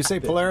 You say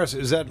Polaris,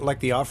 is that like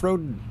the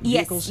off-road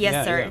vehicles?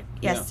 Yes, sir.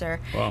 Yes, sir.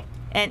 Wow.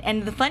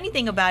 And the funny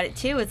thing about it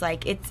too is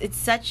like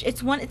it's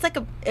like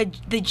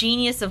the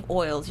genius of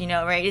oils,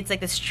 right? It's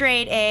like the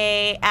straight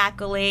A,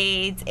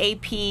 accolades,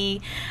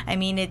 AP. I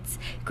mean, it's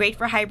great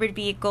for hybrid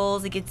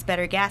vehicles. It gets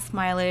better gas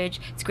mileage.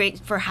 It's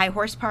great for high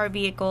horsepower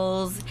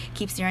vehicles.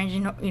 Keeps your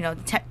engine,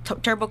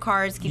 turbo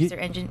cars keeps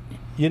their engine.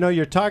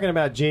 You're talking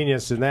about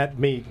genius, and that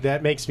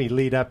makes me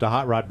lead up to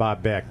Hot Rod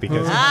Bob Beck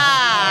because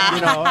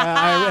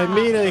I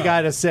immediately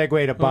got a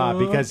segue to Bob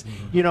because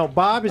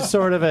Bob is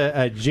sort of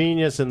a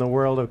genius in the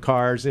world of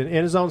cars in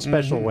his own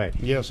special way.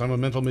 Yes, I'm a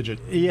mental midget.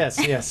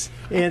 Yes.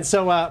 And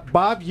so,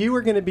 Bob, you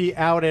were going to be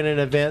out at an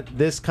event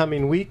this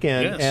coming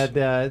weekend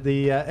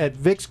at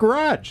Vic's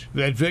Garage.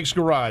 At Vic's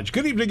Garage.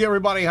 Good evening,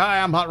 everybody. Hi,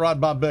 I'm Hot Rod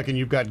Bob Beck, and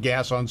you've got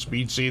Gas on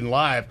Speed Scene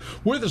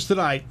Live. With us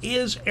tonight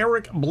is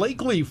Eric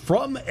Blakely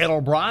from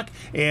Edelbrock.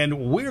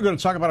 And we're going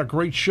to talk about a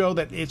great show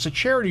it's a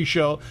charity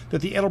show that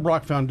the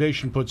Edelbrock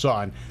Foundation puts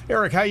on.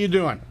 Eric, how you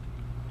doing?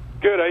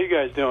 Good. How you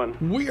guys doing?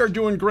 We are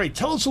doing great.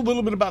 Tell us a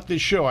little bit about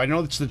this show. I know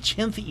it's the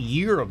 10th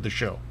year of the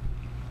show.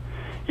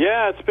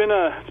 Yeah, it's been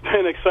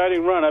an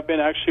exciting run. I've been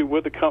actually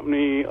with the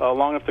company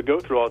long enough to go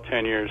through all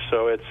 10 years,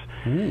 so it's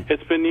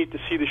been neat to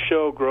see the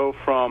show grow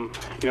from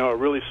a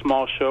really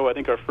small show. I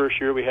think our first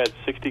year we had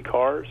 60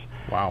 cars.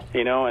 Wow.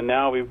 And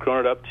now we've grown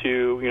it up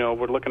to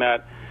we're looking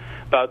at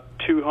about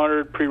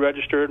 200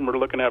 pre-registered, and we're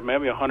looking at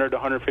maybe 100 to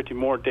 150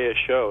 more a day of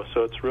show.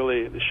 So it's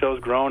really, the show's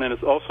grown, and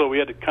it's also, we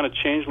had to kind of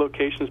change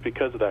locations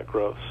because of that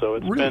growth. So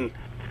it's been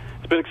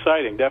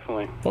exciting,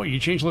 definitely. Oh, you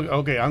changed look.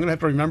 Okay, I'm gonna have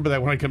to remember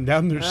that when I come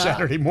down there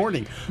Saturday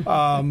morning.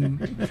 But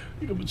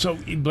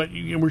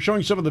we're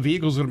showing some of the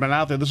vehicles that have been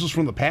out there. This is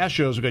from the past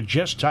shows. We've got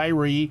Jess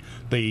Tyree,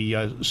 the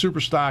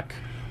Superstock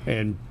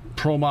and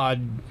Pro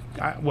Mod.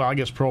 I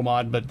guess Pro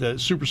Mod, but the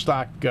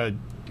Superstock.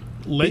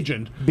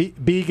 Legend.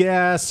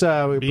 B-Gas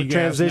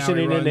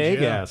transitioning into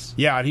A-Gas.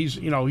 Yeah, and he's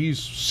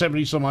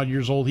 70-some-odd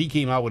years old. He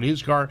came out with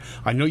his car.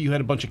 I know you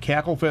had a bunch of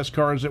Cacklefest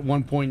cars at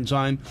one point in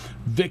time.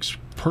 Vic's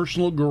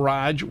personal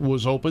garage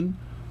was open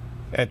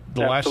at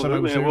the last time I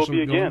was there.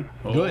 Absolutely, it will be again.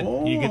 Good.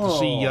 You get to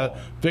see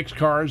Vic's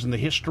cars and the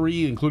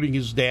history, including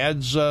his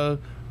dad's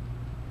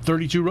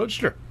 32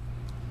 Roadster.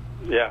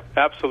 Yeah,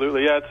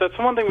 absolutely. Yeah, that's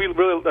one thing we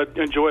really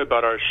enjoy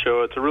about our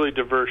show. It's a really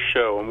diverse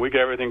show, and we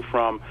get everything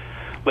from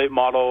late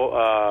model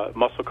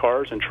muscle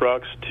cars and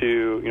trucks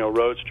to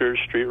roadsters,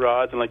 street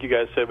rods, and like you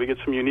guys said, we get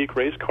some unique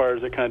race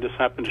cars that kind of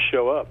just happen to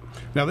show up.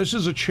 Now, this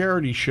is a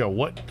charity show.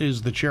 What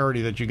is the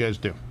charity that you guys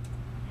do?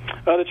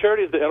 The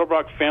charity is the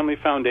Edelbrock Family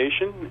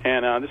Foundation,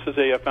 and this is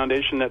a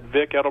foundation that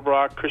Vic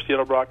Edelbrock, Christy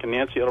Edelbrock, and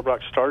Nancy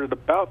Edelbrock started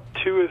about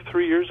 2 or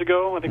 3 years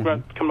ago. I think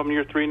we're coming up on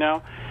year 3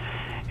 now.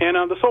 And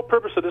the sole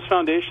purpose of this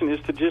foundation is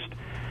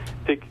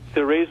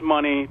to raise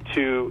money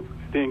to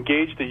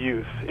engage the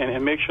youth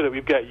and make sure that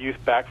we've got youth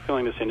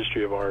backfilling this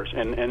industry of ours,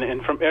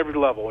 and from every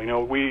level.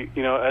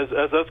 As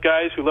us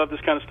guys who love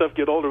this kind of stuff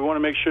get older, we want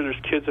to make sure there's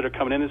kids that are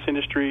coming in this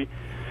industry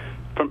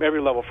from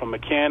every level, from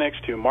mechanics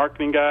to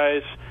marketing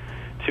guys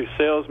to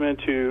salesmen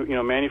to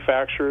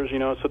manufacturers.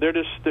 So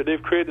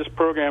they've created this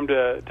program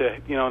to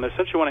and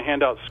essentially want to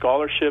hand out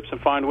scholarships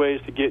and find ways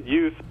to get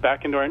youth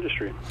back into our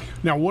industry.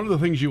 Now, one of the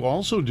things you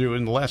also do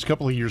in the last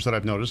couple of years that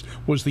I've noticed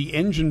was the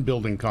engine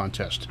building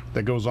contest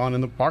that goes on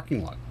in the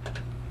parking lot.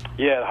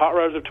 Yeah, the Hot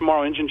Rodders of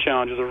Tomorrow Engine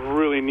Challenge is a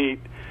really neat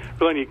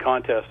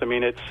contest. I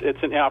mean, it's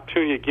an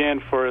opportunity again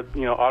for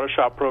auto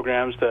shop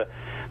programs to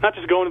not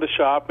just go into the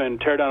shop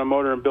and tear down a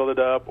motor and build it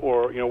up,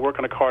 or work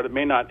on a car that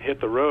may not hit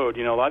the road.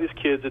 A lot of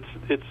these kids,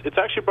 it's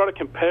actually brought a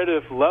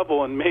competitive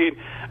level and made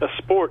a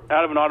sport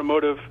out of an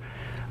automotive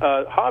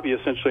hobby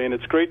essentially. And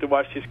it's great to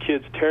watch these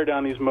kids tear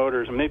down these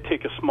motors. I mean, they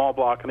take a small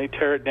block and they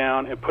tear it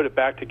down and put it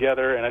back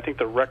together. And I think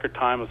the record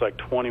time was like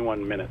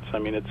 21 minutes. I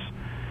mean,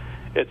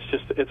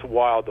 it's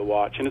wild to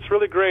watch, and it's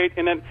really great.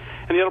 And the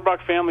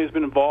Edelbrock family has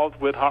been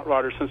involved with Hot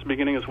Rodders since the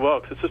beginning as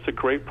well, because it's just a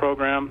great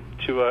program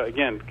to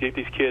again get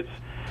these kids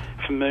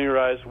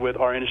familiarized with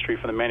our industry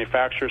from the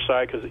manufacturer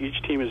side, because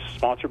each team is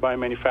sponsored by a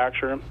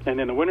manufacturer, and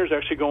then the winners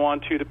actually go on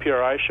to the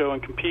PRI show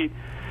and compete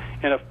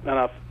in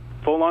a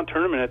full-on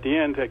tournament at the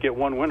end to get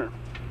one winner.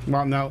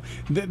 Well, now,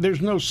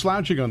 there's no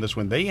slouching on this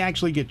one. They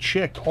actually get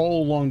checked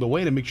all along the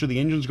way to make sure the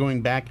engine's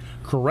going back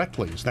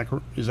correctly. Is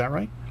that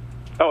right?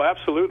 Oh,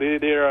 absolutely.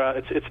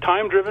 It's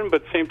time-driven,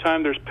 but at the same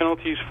time, there's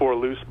penalties for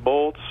loose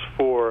bolts,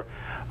 for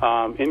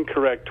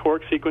incorrect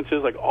torque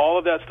sequences. Like, all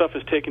of that stuff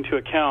is taken into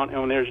account, and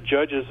when there's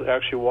judges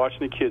actually watching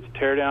the kids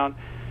tear down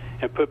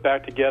and put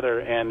back together,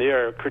 and they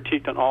are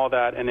critiqued on all of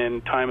that, and then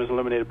time is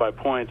eliminated by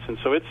points. And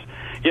so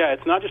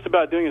it's not just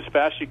about doing as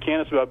fast as you can,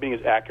 it's about being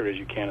as accurate as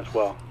you can as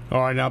well. All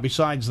right, now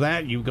besides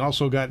that, you've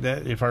also got,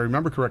 if I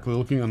remember correctly,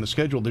 looking on the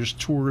schedule, there's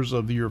tours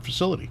of your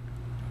facility.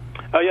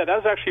 Oh, yeah, that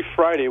was actually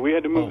Friday. We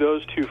had to move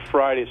those to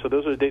Friday, so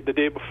those are the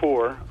day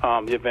before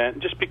the event,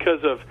 just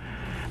because of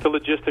the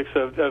logistics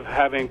of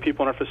having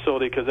people in our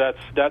facility, because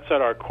that's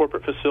at our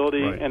corporate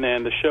facility, right. And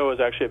then the show is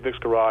actually at Vic's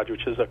Garage,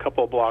 which is a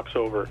couple of blocks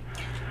over.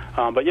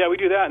 But yeah, we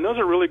do that, and those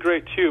are really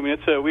great too. I mean,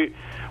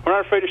 we're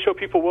not afraid to show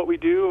people what we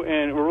do,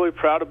 and we're really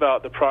proud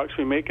about the products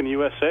we make in the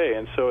USA.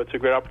 And so it's a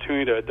great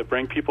opportunity to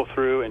bring people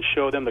through and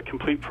show them the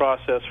complete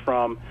process,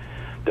 from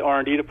the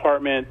R&D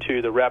department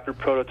to the rapid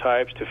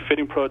prototypes to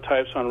fitting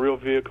prototypes on real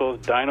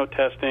vehicles, dyno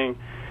testing,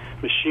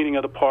 machining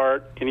of the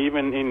part, and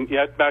even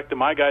back to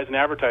my guys in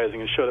advertising,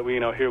 and show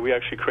that here we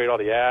actually create all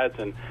the ads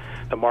and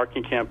the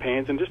marketing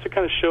campaigns, and just to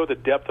kind of show the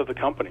depth of the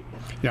company.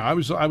 Yeah, I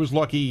was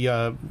lucky.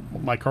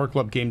 My car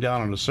club came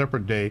down on a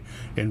separate day,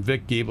 and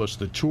Vic gave us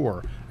the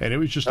tour, and it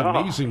was just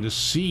amazing to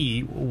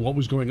see what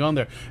was going on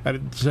there.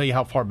 And to tell you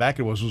how far back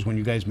it was when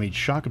you guys made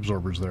shock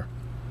absorbers there.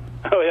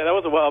 Oh yeah, that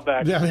was a while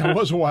back. Yeah, it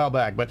was a while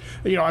back. But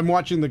I'm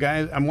watching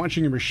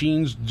your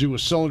machines do a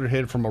cylinder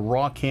head from a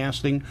raw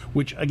casting,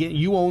 which again,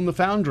 you own the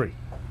foundry.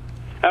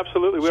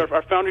 Absolutely,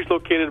 our foundry is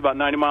located about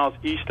 90 miles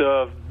east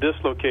of this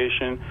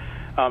location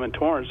in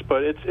Torrance.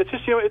 But it's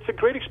just it's a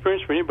great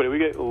experience for anybody. We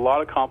get a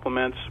lot of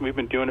compliments. We've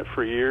been doing it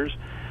for years,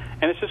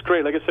 and it's just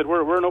great. Like I said,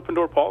 we're an open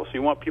door policy.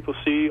 We want people to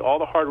see all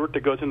the hard work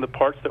that goes into the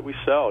parts that we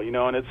sell.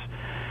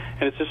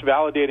 And it's just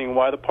validating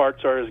why the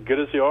parts are as good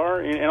as they are,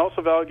 and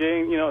also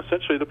validating,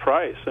 essentially the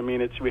price. I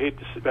mean, we hate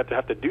to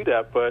have to do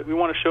that, but we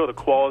want to show the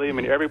quality. I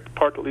mean, every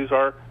part that leaves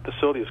our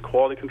facility is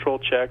quality control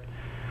checked,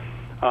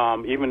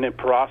 even in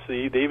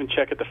porosity. They even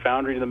check at the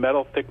foundry, the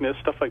metal thickness,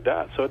 stuff like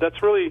that. So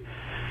that's really,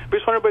 we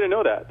just want everybody to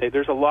know that.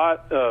 There's a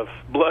lot of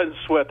blood and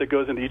sweat that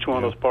goes into each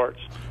one of those parts.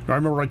 I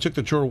remember I took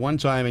the tour one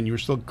time, and you were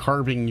still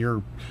carving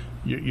your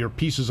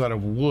pieces out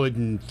of wood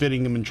and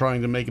fitting them and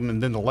trying to make them.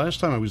 And then the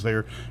last time I was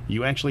there,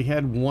 you actually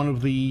had one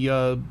of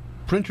the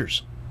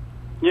printers.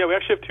 Yeah, we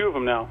actually have two of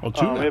them now. Oh,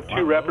 two now. We have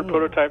two rapid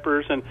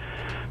prototypers, and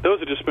those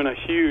have just been a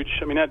huge.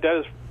 I mean, that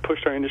has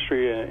pushed our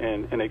industry,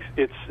 and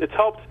it's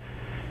helped.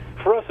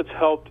 For us, it's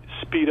helped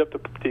speed up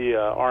the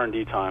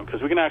R&D time,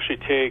 because we can actually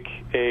take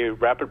a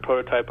rapid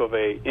prototype of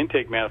a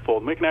intake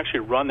manifold, and we can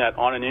actually run that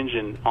on an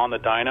engine on the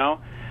dyno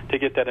to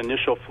get that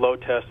initial flow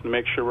test and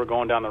make sure we're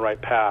going down the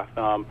right path.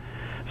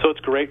 So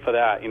it's great for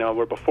that,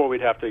 where before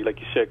we'd have to,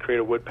 like you said, create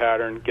a wood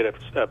pattern, get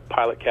a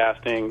pilot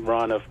casting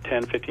run of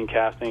 10, 15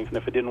 castings, and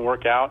if it didn't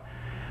work out,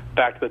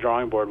 back to the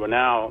drawing board. But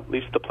now, at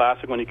least the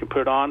plastic one, you can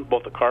put it on,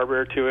 bolt a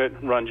carburetor to it,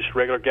 run just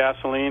regular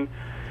gasoline,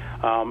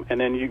 and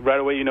then right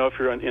away if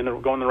you're going in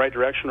the right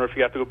direction, or if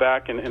you have to go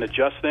back and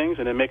adjust things,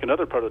 and then make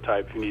another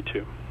prototype if you need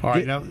to. All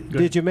right,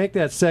 did you make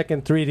that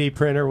second 3D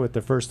printer with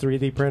the first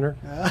 3D printer?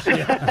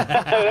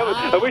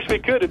 I wish we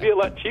could. It'd be a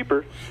lot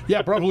cheaper.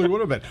 Yeah, probably would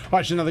have been. All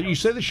right, so now that you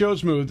say the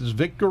show's moved,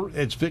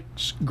 it's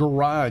Vic's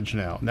Garage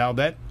now. Now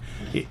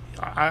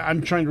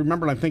I'm trying to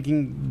remember, and I'm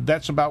thinking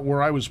that's about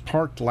where I was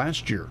parked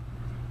last year.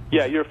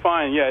 Yeah, you're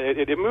fine. Yeah,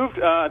 it moved.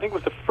 I think it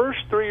was the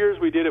first 3 years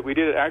we did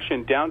it actually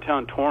in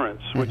downtown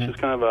Torrance, which is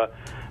kind of a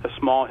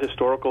small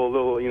historical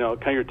little,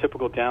 kind of your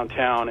typical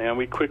downtown, and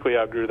we quickly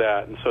outgrew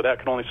that, and so that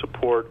can only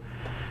support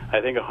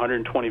I think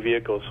 120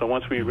 vehicles. So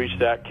once we reach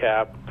that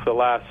cap, for the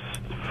last,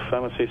 I'm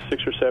going to say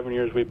 6 or 7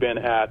 years, we've been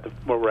at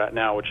where we're at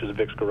now, which is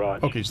Vic's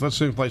Garage. Okay, so that's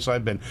the same place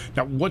I've been.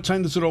 Now, what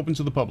time does it open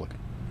to the public?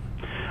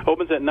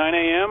 Opens at 9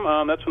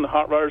 a.m. That's when the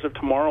Hot Rodders of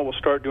Tomorrow will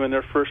start doing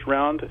their first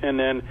round, and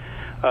then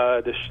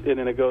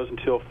it goes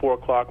until 4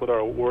 o'clock with our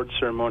award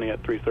ceremony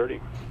at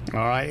 3:30. All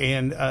right,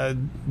 and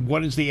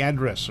what is the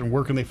address, and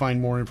where can they find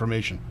more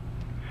information?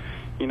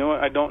 You know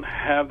what? I don't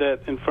have that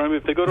in front of me.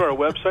 If they go to our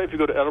website, if you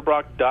go to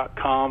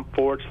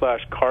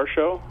edelbrock.com/car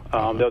show,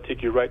 they'll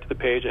take you right to the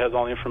page. It has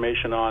all the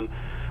information on.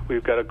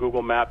 We've got a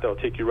Google map that will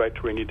take you right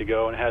to where you need to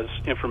go, and it has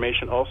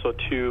information also,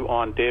 too,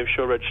 on day of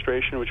show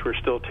registration, which we're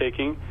still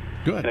taking.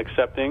 Good. And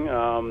accepting,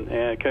 and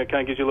it kind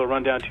of gives you a little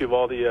rundown, too, of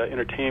all the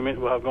entertainment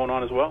we'll have going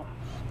on as well.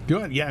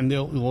 Good, yeah, and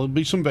there'll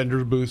be some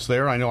vendors booths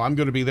there. I know I'm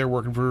going to be there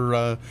working for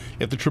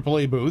at the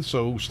AAA booth,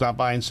 so stop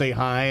by and say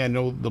hi. I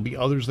know there'll be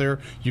others there.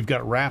 You've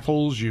got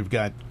raffles, you've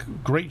got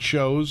great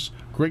shows,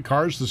 great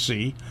cars to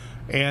see,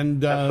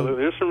 and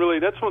absolutely. There's some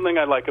that's one thing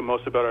I like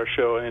most about our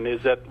show, and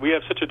is that we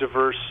have such a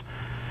diverse,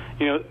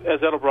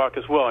 as Edelbrock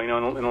as well. In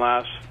the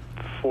last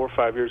 4 or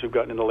 5 years, we've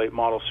gotten into late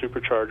model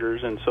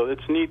superchargers, and so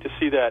it's neat to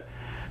see that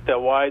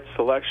wide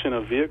selection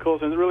of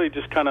vehicles, and it really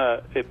just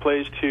it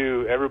plays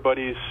to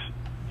everybody's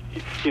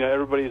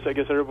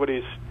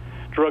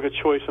drug of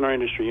choice in our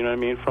industry, you know what I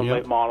mean? From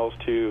late models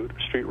to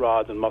street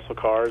rods and muscle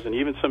cars, and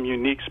even some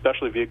unique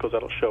specialty vehicles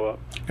that'll show up.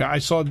 Yeah, I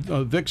saw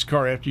Vic's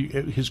car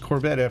his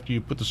Corvette after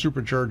you put the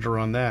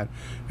supercharger on that,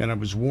 and I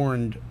was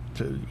warned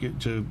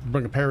to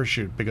bring a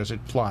parachute because it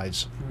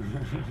flies.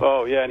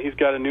 Oh yeah, and he's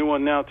got a new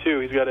one now too.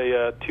 He's got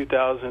a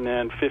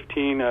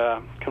 2015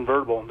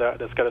 convertible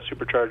that's got a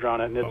supercharger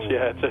on it, and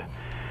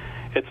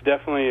it's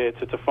definitely a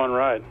fun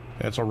ride.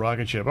 That's a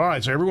rocket ship. All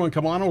right, so everyone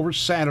come on over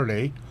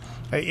Saturday.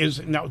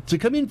 Now to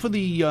come in for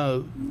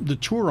the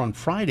tour on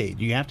Friday,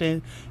 do you have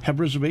to have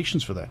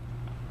reservations for that?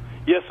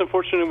 Yes,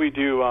 unfortunately we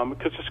do,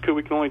 because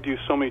we can only do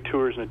so many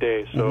tours in a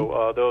day.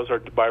 So those are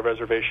by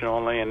reservation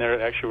only, and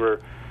they're actually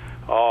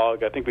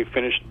I think we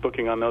finished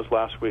booking on those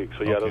last week.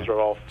 So yeah, those are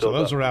all filled So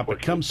those up, are out,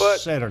 but come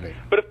Saturday.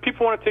 But if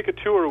people want to take a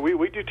tour,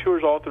 we do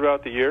tours all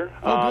throughout the year.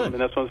 Good. And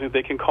that's one thing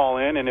they can call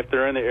in, and if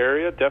they're in the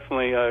area,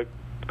 definitely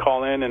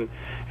call in, and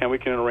we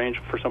can arrange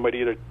for somebody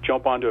to either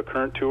jump onto a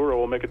current tour or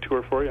we'll make a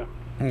tour for you.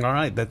 All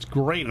right, that's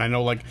great. And I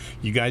know,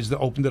 you guys that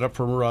opened it up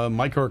for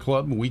My Car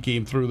Club, and we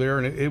came through there,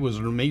 and it was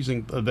an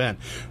amazing event.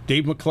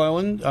 Dave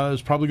McClellan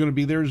is probably going to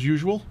be there as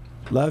usual.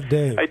 Love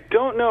Dave. I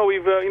don't know. We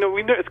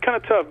know it's kind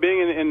of tough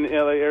being in the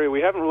LA area.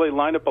 We haven't really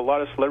lined up a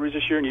lot of celebrities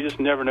this year, and you just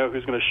never know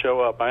who's going to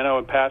show up. I know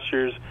in past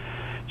years,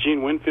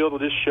 Gene Winfield will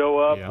just show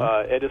up,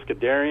 Ed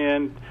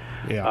Iskandarian,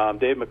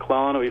 Dave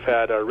McClellan. We've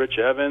had Rich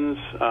Evans,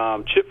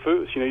 Chip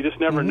Foose. You just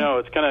never know.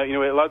 It's kind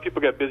of a lot of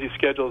people got busy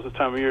schedules this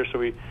time of year, so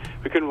we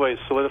couldn't really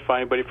solidify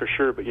anybody for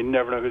sure. But you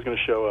never know who's going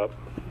to show up.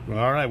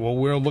 All right. Well,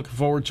 we're looking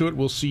forward to it.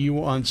 We'll see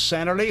you on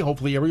Saturday.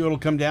 Hopefully, everyone will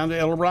come down to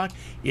Edelbrock.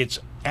 It's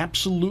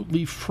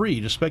absolutely free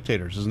to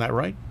spectators. Isn't that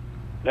right?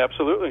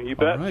 Absolutely. You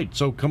bet. All right.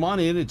 So come on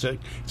in. It's a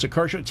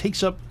car show. It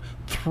takes up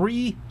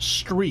 3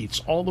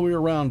 streets all the way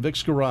around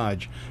Vic's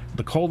Garage.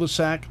 The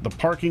cul-de-sac, the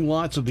parking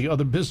lots of the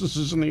other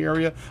businesses in the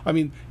area. I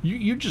mean,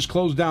 you just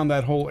close down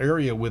that whole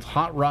area with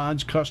hot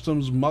rods,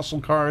 customs,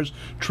 muscle cars,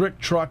 trick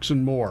trucks,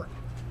 and more.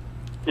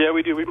 Yeah,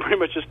 we do. We pretty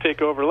much just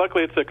take over.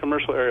 Luckily, it's a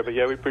commercial area, but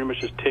yeah, we pretty much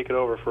just take it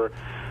over for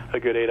a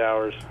good 8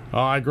 hours.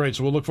 All right, great.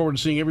 So we'll look forward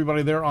to seeing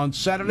everybody there on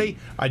Saturday.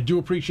 I do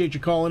appreciate you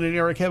calling in,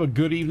 Eric. Have a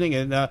good evening.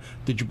 And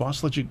did your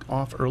boss let you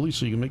off early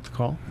so you can make the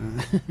call?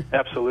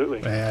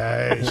 Absolutely.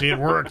 See, it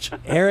worked.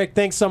 Eric,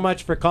 thanks so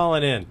much for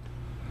calling in.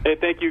 Hey,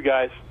 thank you,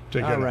 guys.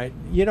 Take care. All right.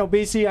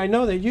 BC, I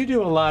know that you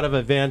do a lot of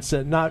events,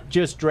 not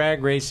just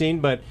drag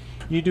racing, but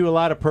you do a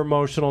lot of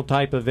promotional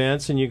type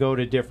events, and you go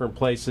to different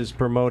places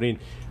promoting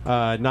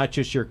not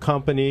just your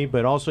company,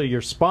 but also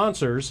your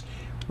sponsors.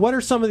 What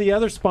are some of the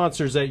other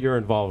sponsors that you're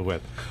involved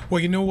with?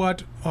 Well, you know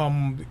what?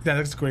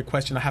 That's a great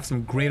question. I have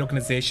some great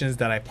organizations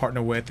that I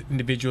partner with,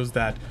 individuals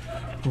that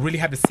really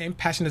have the same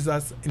passion as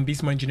us in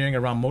Beast Mode Engineering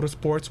around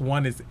motorsports.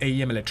 One is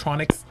AEM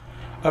Electronics,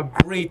 a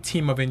great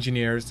team of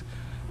engineers,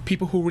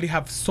 people who really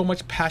have so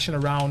much passion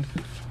around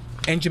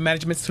engine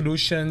management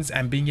solutions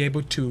and being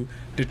able to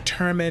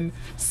determine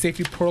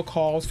safety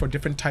protocols for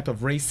different types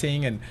of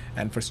racing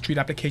and for street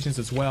applications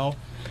as well.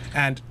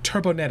 And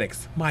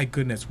Turbonetics, my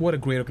goodness, what a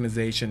great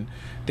organization.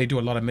 They do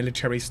a lot of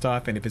military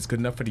stuff, and if it's good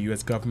enough for the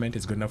U.S. government,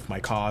 it's good enough for my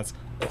cause.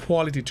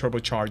 Quality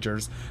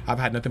turbochargers. I've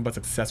had nothing but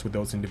success with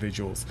those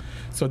individuals.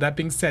 So that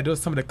being said, those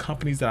are some of the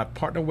companies that I've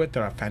partnered with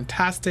that are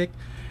fantastic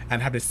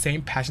and have the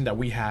same passion that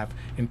we have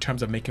in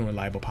terms of making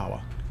reliable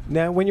power.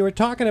 Now, when you were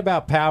talking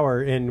about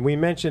power, and we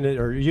mentioned it,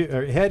 or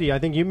Hedy, I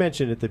think you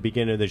mentioned at the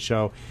beginning of the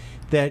show,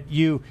 that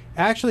you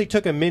actually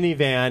took a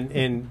minivan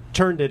and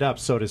turned it up,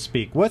 so to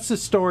speak. What's the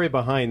story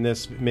behind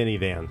this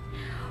minivan?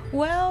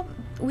 Well,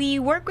 we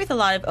work with a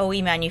lot of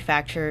OE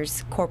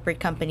manufacturers, corporate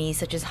companies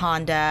such as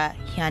Honda,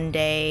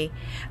 Hyundai,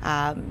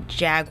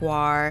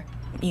 Jaguar,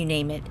 you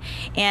name it.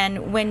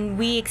 And when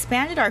we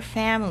expanded our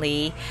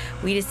family,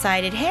 we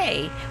decided,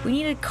 hey, we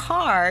need a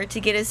car to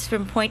get us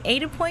from point A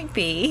to point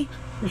B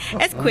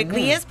as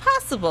quickly as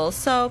possible.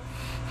 So,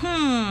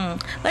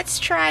 let's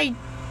try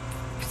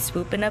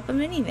swooping up a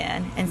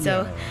minivan. And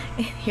so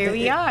here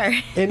we are.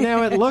 And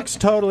now it looks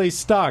totally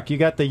stock. You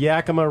got the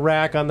Yakima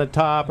rack on the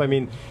top. I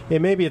mean,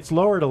 maybe it's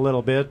lowered a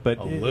little bit, but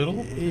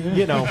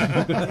it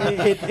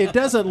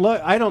doesn't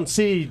look. I don't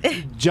see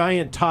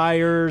giant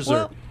tires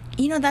or.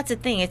 That's the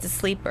thing. It's a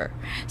sleeper.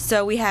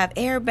 So we have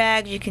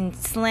airbags. You can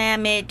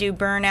slam it, do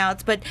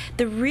burnouts. But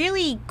the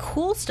really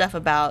cool stuff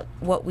about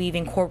what we've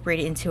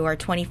incorporated into our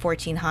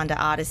 2014 Honda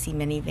Odyssey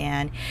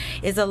minivan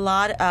is a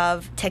lot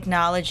of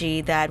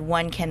technology that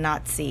one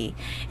cannot see.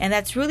 And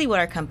that's really what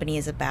our company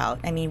is about.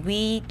 I mean,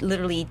 we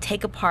literally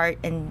take apart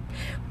and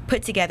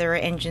put together our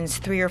engines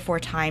 3 or 4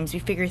 times. We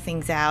figure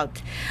things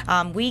out.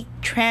 We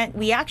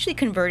actually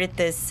converted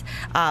this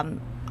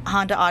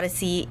Honda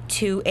Odyssey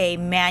to a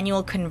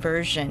manual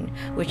conversion,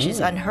 which is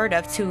unheard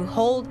of, to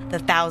hold the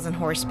 1,000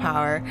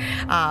 horsepower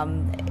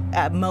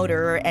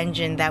motor or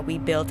engine that we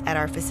built at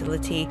our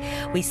facility.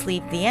 We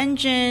sleeved the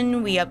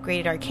engine, we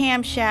upgraded our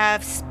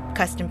camshafts,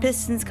 custom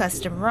pistons,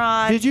 custom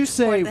rods.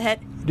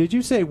 Did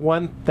you say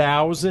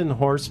 1,000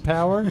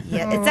 horsepower?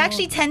 Yeah, it's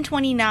actually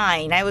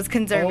 1029. I was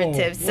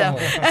conservative.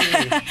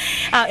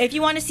 If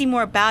you want to see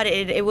more about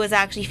it, it was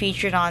actually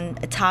featured on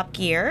Top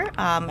Gear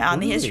on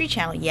the History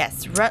Channel.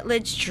 Yes,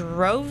 Rutledge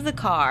drove the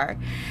car.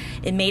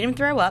 It made him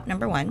throw up,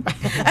 number one.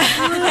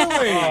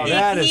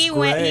 Really? He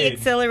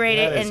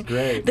accelerated. That is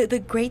great. The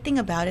great thing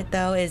about it,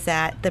 though, is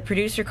that the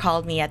producer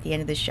called me at the end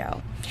of the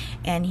show.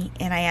 And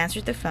I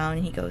answered the phone,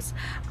 and he goes,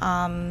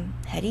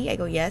 Hetty? I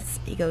go,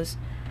 yes. He goes,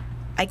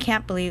 I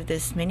can't believe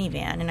this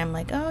minivan. And I'm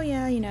like, oh,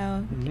 yeah,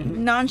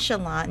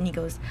 nonchalant. And he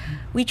goes,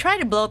 we tried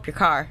to blow up your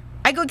car.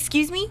 I go,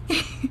 excuse me?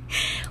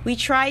 We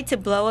tried to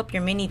blow up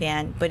your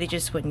minivan, but it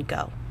just wouldn't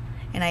go.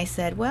 And I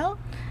said, well,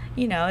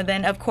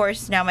 then of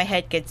course now my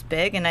head gets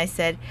big, and I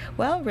said,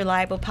 well,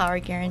 reliable power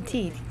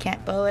guaranteed.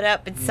 Can't blow it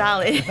up. It's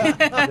solid.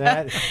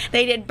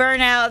 They did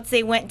burnouts.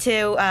 They went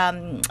to,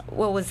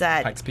 what was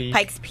that?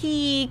 Pikes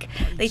Peak.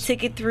 They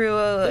took it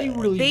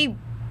through.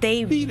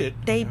 They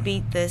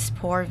beat this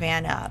poor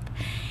van up.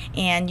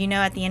 And,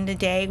 at the end of the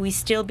day, we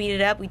still beat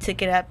it up. We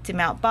took it up to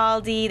Mount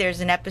Baldy. There's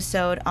an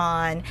episode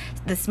on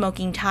the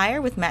smoking tire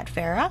with Matt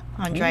Farah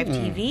on Drive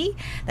TV.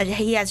 That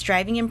he has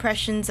driving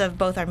impressions of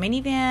both our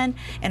minivan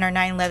and our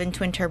 911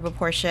 twin-turbo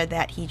Porsche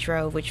that he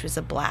drove, which was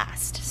a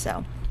blast.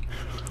 So,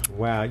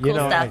 wow. Cool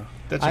stuff.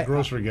 That's a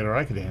grocery getter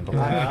I could handle.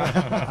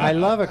 I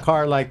love a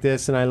car like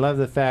this, and I love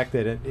the fact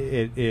that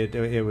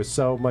it was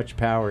so much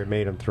power it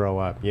made him throw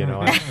up.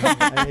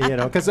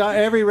 Because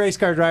every race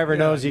car driver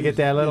knows you get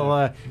that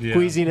little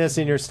queasiness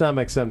in your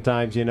stomach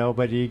sometimes.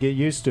 But you get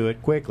used to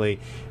it quickly.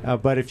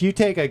 But if you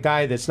take a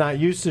guy that's not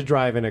used to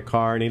driving a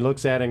car and he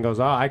looks at it and goes,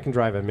 "Oh, I can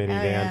drive a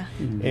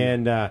minivan,"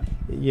 and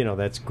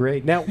that's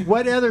great. Now,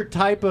 what other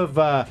type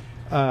of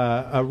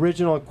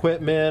original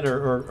equipment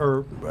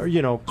or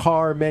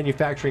car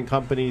manufacturing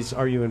companies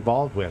are you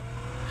involved with?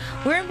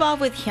 We're involved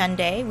with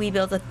Hyundai. We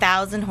built a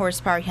 1,000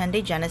 horsepower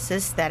Hyundai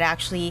Genesis that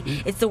actually,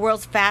 it's the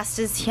world's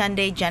fastest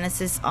Hyundai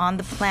Genesis on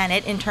the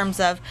planet in terms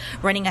of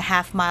running a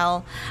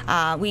half-mile.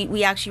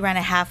 We actually ran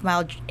a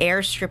half-mile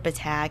airstrip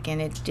attack, and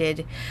it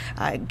did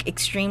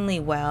extremely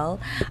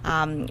well.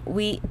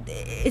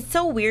 It's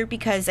so weird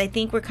because I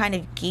think we're kind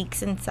of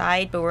geeks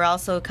inside, but we're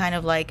also kind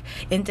of like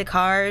into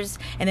cars,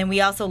 and then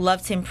we also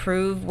love to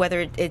improve,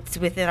 whether it's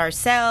within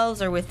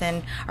ourselves or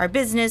within our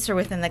business or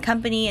within the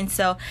company, and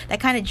so that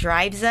kind of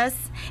drives us.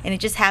 And it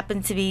just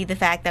happened to be the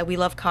fact that we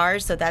love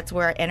cars, so that's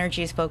where our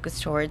energy is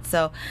focused towards.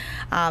 So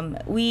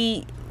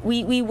we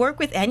work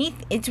with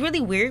anything. It's really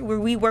weird where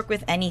we work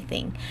with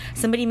anything.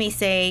 Somebody may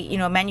say,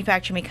 a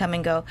manufacturer may come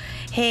and go,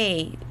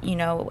 hey,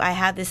 I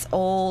have this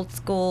old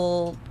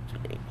school,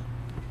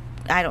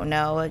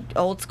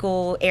 old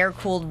school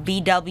air-cooled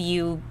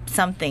VW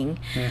something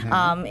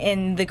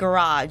in the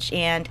garage,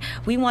 and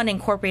we want to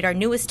incorporate our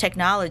newest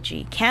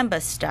technology, CAN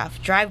bus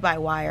stuff,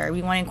 drive-by-wire.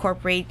 We want to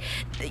incorporate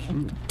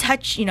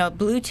touch,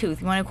 Bluetooth.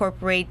 We want to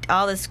incorporate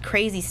all this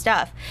crazy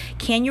stuff.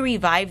 Can you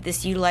revive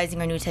this utilizing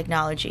our new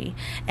technology?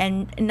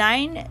 And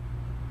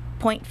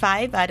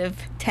 9.5 out of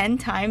 10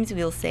 times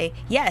we'll say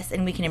yes,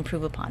 and we can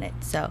improve upon it.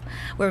 So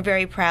we're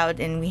very proud,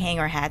 and we hang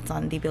our hats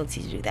on the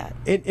ability to do that.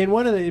 In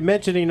one of the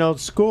mentioning old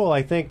school,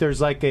 I think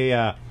there's like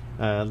a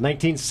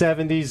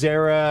 1970s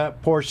era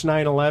Porsche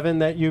 911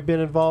 that you've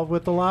been involved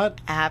with a lot?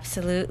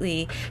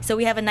 Absolutely. So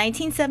we have a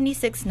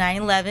 1976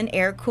 911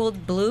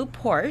 air-cooled blue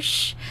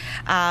Porsche.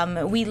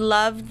 We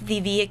love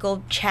the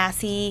vehicle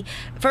chassis.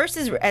 First,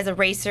 as a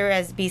racer,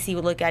 as BC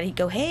would look at it, he'd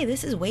go, hey,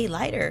 this is way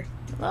lighter.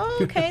 Oh,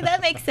 okay,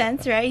 that makes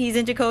sense, right? He's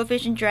into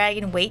coefficient drag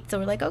and weight, so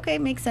we're like, okay,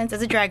 makes sense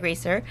as a drag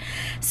racer.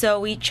 So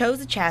we chose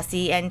the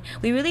chassis, and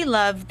we really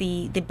loved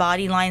the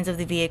body lines of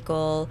the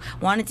vehicle.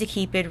 Wanted to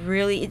keep it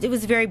really. It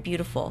was very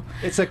beautiful.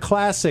 It's a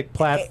classic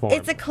platform.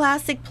 It's a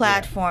classic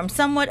platform,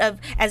 somewhat of,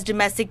 as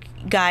domestic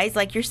guys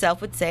like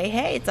yourself would say,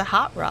 hey, it's a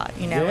hot rod.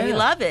 You know, we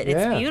love it.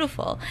 It's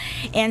beautiful.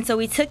 And so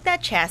we took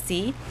that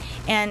chassis,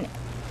 and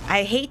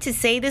I hate to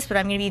say this, but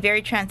I'm going to be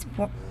very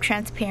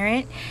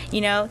transparent.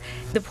 You know,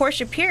 the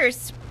Porsche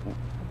Pierce,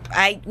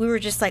 we were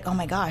just like, oh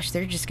my gosh,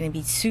 they're just going to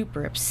be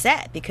super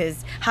upset,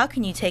 because how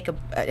can you take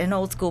an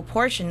old school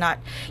Porsche and not,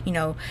 you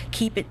know,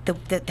 keep it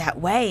that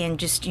way and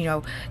just, you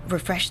know,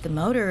 refresh the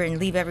motor and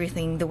leave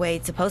everything the way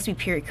it's supposed to be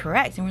period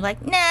correct? And we're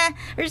like, nah,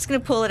 we're just going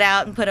to pull it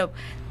out and put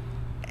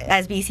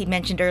as BC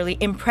mentioned earlier,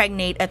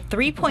 impregnate a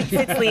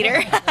 3.6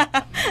 liter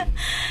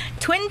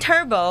twin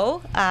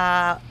turbo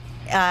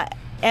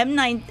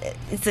M9,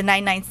 it's a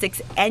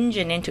 996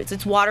 engine into it, so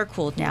it's water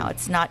cooled now.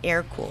 It's not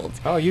air cooled.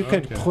 Oh, you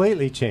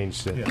completely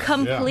changed it.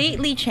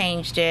 Completely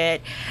changed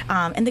it.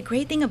 And the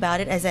great thing about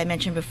it, as I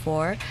mentioned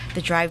before,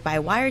 the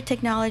drive-by-wire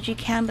technology,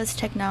 CAN bus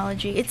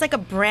technology. It's like a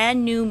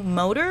brand new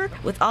motor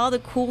with all the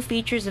cool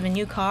features of a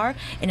new car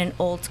in an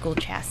old school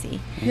chassis.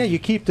 Yeah, you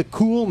keep the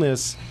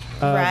coolness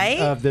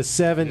of the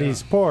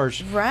 70s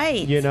Porsche.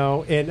 Right. You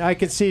know, and I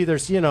can see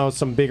there's, you know,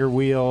 some bigger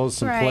wheels,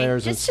 some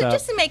flares and stuff.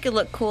 Just to make it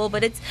look cool,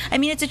 but it's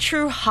a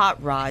true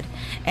hot rod.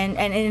 And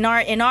in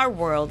our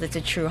world, it's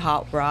a true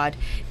hot rod,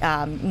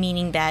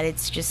 meaning that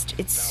it's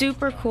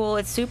super cool,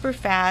 it's super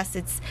fast,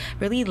 it's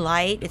really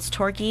light, it's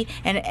torquey.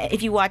 And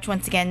if you watch,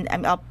 once again,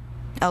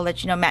 I'll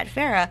let you know, Matt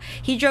Farah,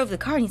 he drove the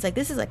car and he's like,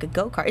 this is like a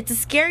go-kart. It's the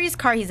scariest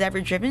car he's ever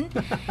driven.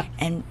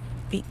 And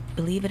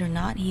believe it or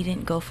not, he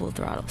didn't go full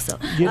throttle. So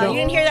you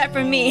didn't hear that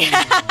from me.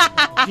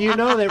 You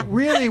know that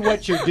really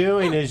what you're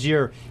doing is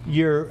you're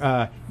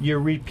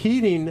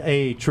repeating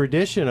a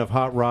tradition of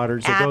hot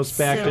rodders that goes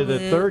back to the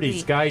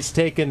 30s. Guys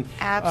taking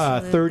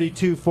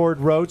 32 Ford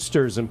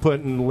Roadsters and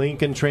putting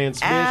Lincoln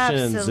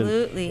transmissions.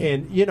 Absolutely.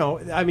 And you know,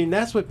 I mean,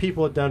 that's what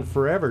people have done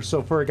forever.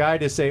 So for a guy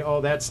to say,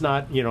 oh, that's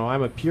not, you know,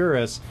 I'm a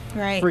purist,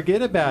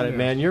 forget about it,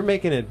 man. You're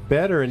making it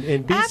better.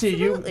 And BC,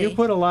 you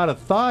put a lot of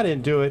thought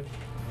into it,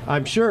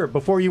 I'm sure,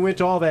 before you went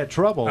to all that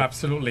trouble.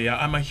 Absolutely.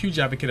 I'm a huge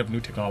advocate of new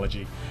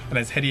technology. And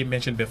as Hedy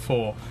mentioned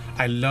before,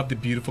 I love the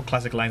beautiful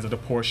classic lines of the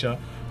Porsche,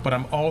 but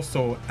I'm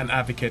also an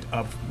advocate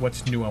of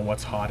what's new and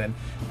what's hot. And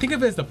think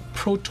of it as the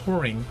pro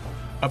touring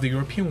of the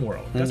European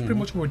world. That's pretty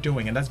much what we're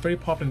doing, and that's very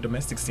popular in the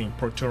domestic scene,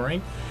 pro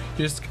touring.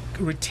 You just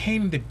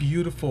retain the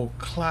beautiful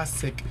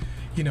classic,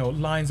 you know,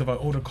 lines of an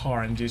older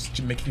car and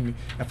just making,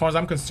 as far as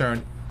I'm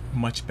concerned,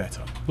 much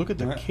better. Look at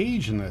the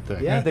cage in that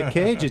thing. Yeah, the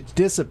cage, it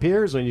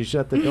disappears when you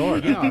shut the door.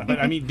 Yeah, but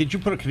I mean, did you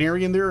put a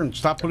canary in there and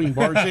stop putting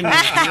bars in and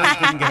the canary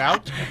couldn't get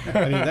out?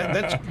 I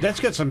mean, that's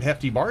got some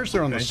hefty bars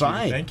there on the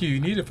side. Thank you. You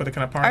need it for the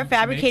kind of part. Our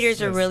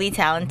fabricators are really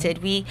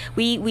talented. We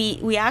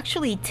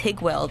actually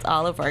TIG weld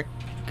all of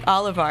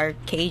our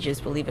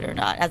cages, believe it or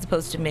not, as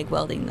opposed to MIG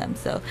welding them.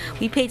 So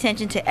we pay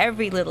attention to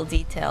every little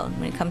detail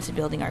when it comes to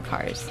building our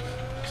cars.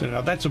 So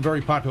now that's a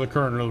very popular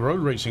car in the road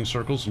racing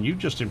circles, and you've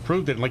just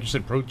improved it. And like you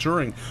said, pro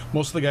touring.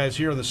 Most of the guys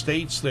here in the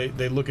States, they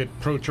look at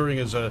pro touring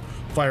as a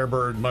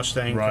Firebird,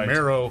 Mustang,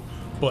 Camaro,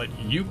 but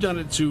you've done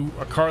it to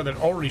a car that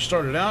already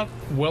started out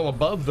well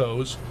above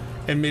those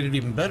and made it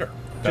even better.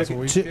 That's what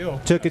we feel.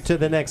 Took it to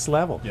the next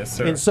level. Yes,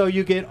 sir. And so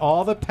you get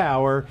all the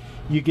power,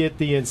 you get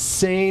the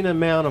insane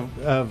amount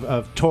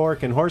of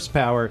torque and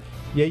horsepower,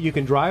 yet you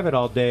can drive it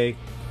all day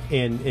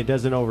and it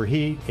doesn't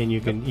overheat, and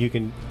you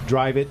can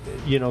drive it,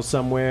 you know,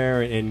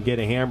 somewhere and get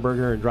a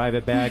hamburger and drive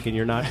it back, and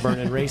you're not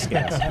burning race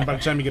gas. And by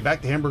the time you get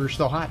back, the hamburger's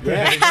still hot.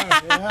 Yeah.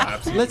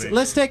 Absolutely.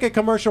 Let's take a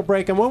commercial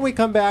break, and when we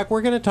come back,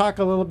 we're going to talk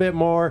a little bit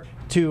more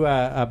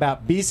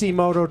about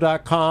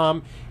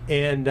bcmoto.com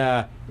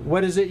and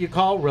what is it you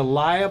call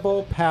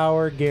reliable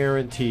power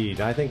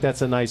guaranteed. I think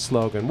that's a nice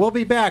slogan. We'll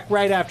be back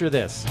right after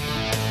this.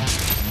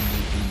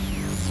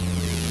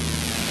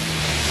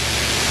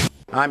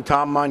 I'm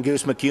Tom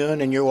Mongoose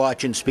McEwen, and you're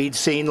watching Speed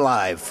Scene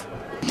Live.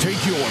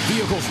 Take your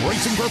vehicle's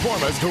racing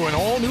performance to an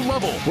all-new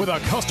level with a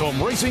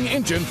custom racing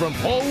engine from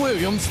Paul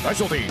Williams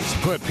Specialties.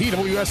 Put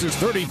PWS's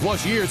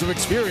 30-plus years of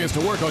experience to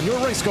work on your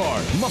race car,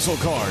 muscle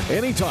car,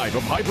 any type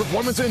of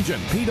high-performance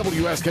engine.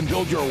 PWS can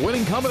build your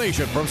winning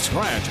combination from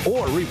scratch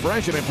or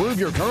refresh and improve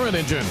your current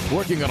engine.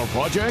 Working on a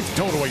project?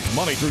 Don't waste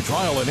money through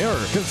trial and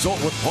error.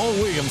 Consult with Paul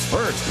Williams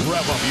first.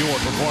 Rev up your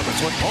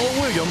performance with Paul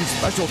Williams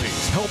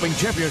Specialties, helping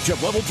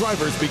championship-level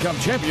drivers become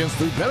champions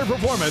through better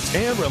performance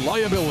and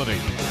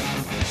reliability.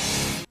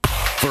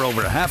 For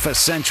over half a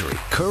century,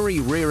 Currie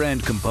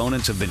rear-end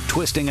components have been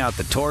twisting out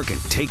the torque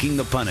and taking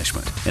the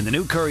punishment. And the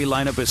new Currie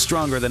lineup is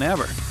stronger than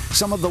ever.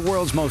 Some of the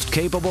world's most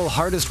capable,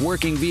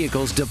 hardest-working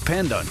vehicles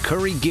depend on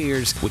Currie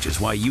gears, which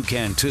is why you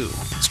can too.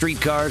 Street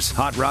cars,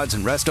 hot rods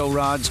and resto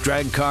rods,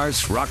 drag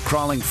cars,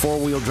 rock-crawling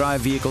four-wheel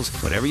drive vehicles,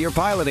 whatever you're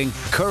piloting,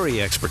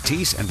 Currie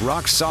expertise and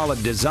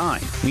rock-solid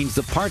design means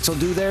the parts will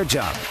do their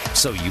job,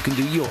 so you can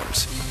do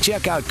yours.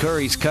 Check out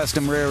Currie's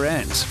custom rear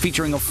ends,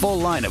 featuring a full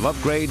line of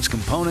upgrades,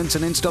 components,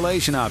 and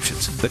installations construction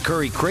options. The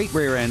Curry Crate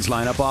Rear Ends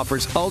lineup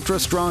offers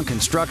ultra-strong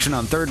construction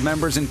on third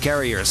members and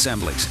carrier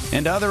assemblies.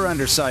 And other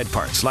underside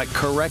parts like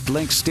Correct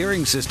Link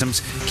steering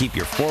systems keep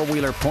your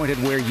four-wheeler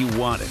pointed where you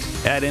want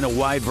it. Add in a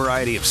wide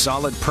variety of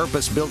solid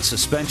purpose-built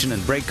suspension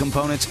and brake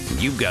components,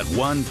 and you've got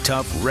one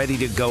tough,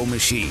 ready-to-go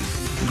machine.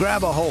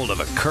 Grab a hold of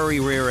a Curry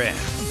Rear End.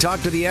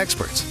 Talk to the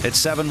experts at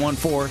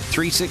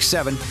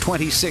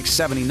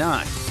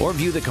 714-367-2679 or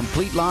view the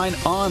complete line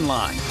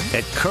online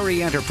at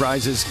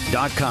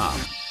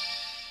curryenterprises.com.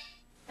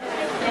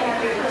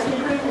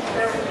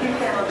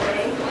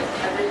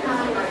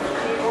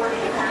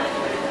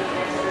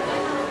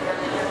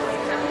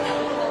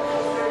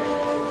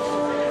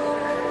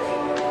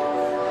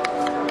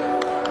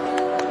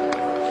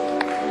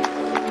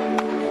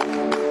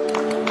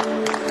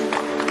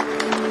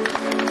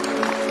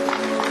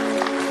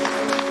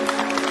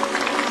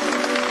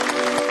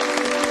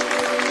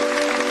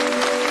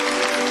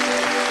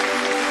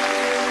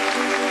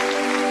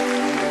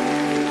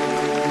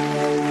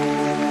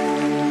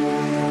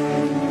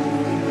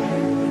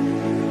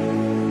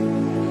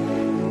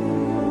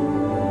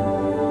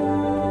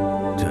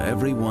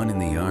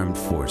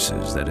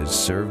 That has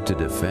served to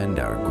defend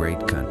our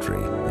great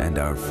country and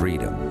our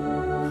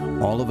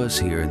freedom. All of us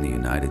here in the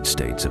United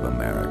States of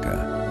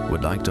America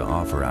would like to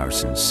offer our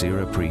sincere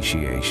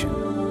appreciation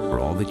for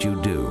all that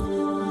you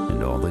do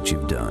and all that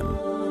you've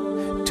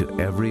done. To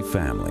every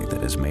family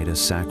that has made a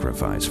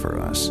sacrifice for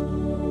us,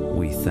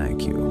 we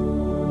thank you.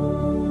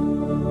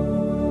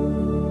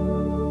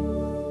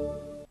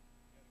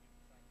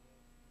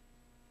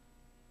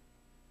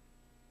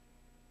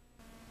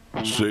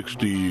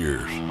 60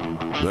 years.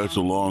 That's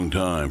a long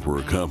time for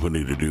a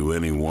company to do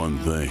any one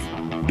thing.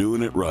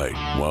 Doing it right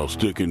while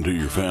sticking to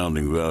your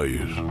founding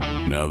values.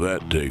 Now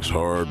that takes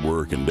hard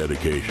work and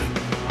dedication.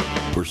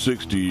 For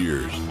 60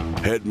 years,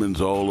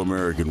 Hedman's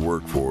all-American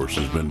workforce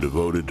has been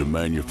devoted to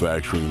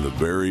manufacturing the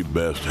very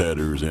best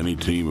headers any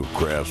team of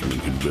craftsmen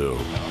can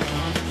build.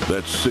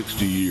 That's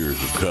 60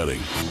 years of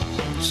cutting,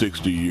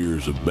 60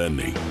 years of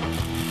bending,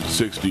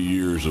 60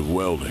 years of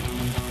welding,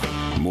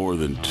 more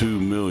than 2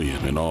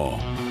 million in all.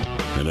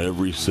 And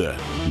every set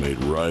made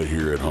right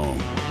here at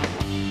home.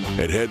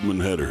 At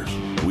Hedman Headers,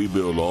 we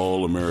build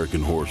all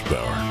American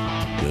horsepower,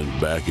 then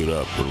back it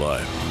up for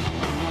life.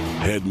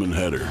 Hedman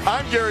Headers.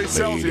 I'm Gary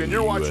Scelzi, and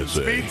you're watching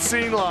Speed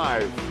Scene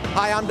Live.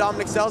 Hi, I'm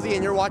Dominic Scelzi,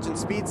 and you're watching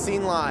Speed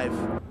Scene Live.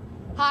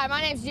 Hi, my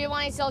name's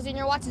Giovanni Scelzi, and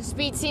you're watching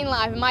Speed Scene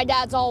Live, and my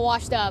dad's all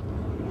washed up.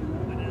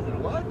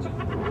 What?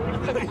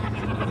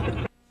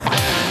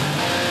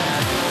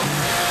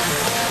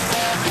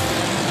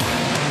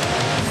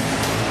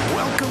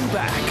 Welcome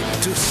back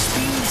to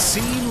Speed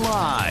Scene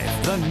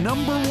Live, the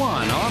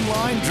 #1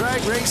 online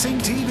drag racing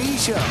TV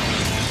show.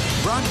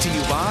 Brought to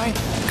you by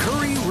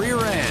Curry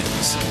Rear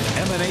Ends,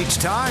 M&H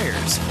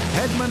Tires,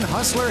 Hedman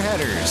Hustler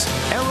Headers,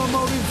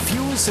 Aeromotive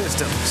Fuel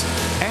Systems,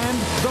 and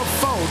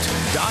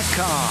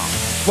TheFote.com.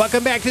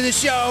 Welcome back to the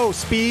show,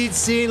 Speed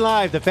Scene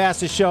Live, the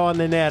fastest show on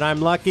the net. I'm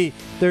Lucky.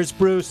 There's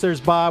Bruce.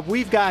 There's Bob.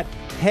 We've got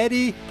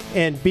Hetty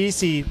and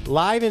BC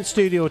live in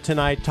studio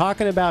tonight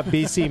talking about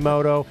BC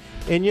Moto.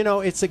 And, you know,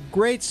 it's a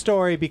great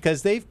story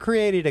because they've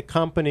created a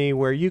company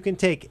where you can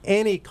take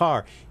any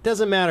car. It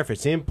doesn't matter if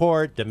it's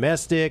import,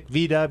 domestic,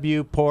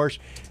 VW, Porsche,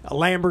 a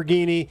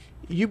Lamborghini.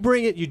 You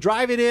bring it, you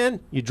drive it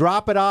in, you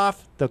drop it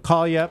off, they'll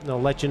call you up and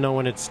they'll let you know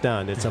when it's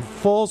done. It's a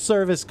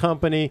full-service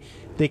company.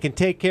 They can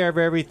take care of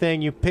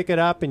everything. You pick it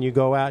up and you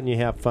go out and you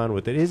have fun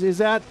with it. Is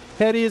that,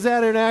 Hetty, is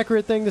that an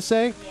accurate thing to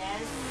say?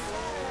 Yes.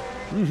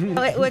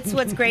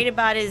 What's great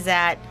about it is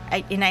that, I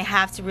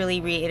have to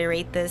really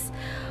reiterate this,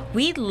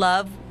 we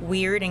love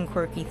weird and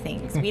quirky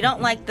things. We don't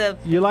like the...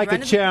 You like a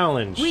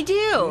challenge. We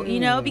do,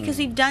 you know, because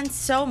we've done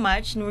so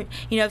much. And,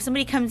 you know, if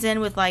somebody comes in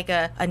with like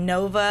a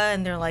Nova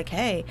and they're like,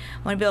 hey,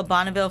 I want to build a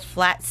Bonneville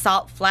flat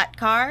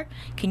car.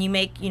 Can you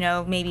make, you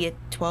know, maybe a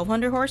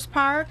 1,200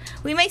 horsepower?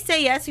 We may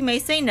say yes, we may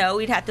say no.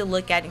 We'd have to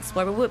look at and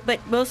explore.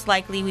 But most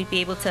likely we'd be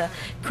able to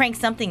crank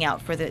something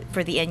out for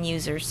the end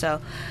user.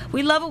 So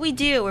we love what we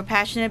do. We're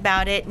passionate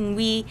about it. And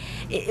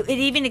it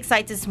even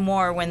excites us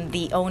more when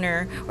the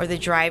owner or the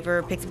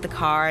driver picks up the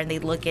car and they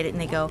look at it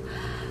and they go,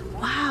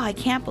 wow, I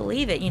can't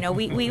believe it. You know,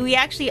 we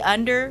actually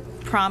under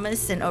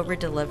promise and over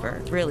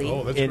deliver, really.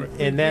 Oh, that's great.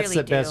 And that's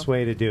really the best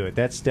way to do it.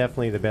 That's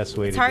definitely the best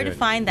way to do it. It's hard to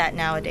find that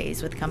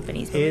nowadays with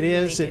companies. It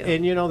is,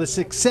 and you know, the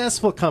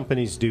successful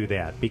companies do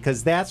that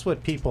because that's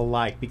what people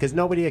like, because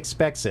nobody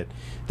expects it.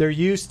 They're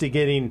used to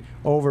getting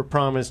over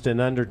promised and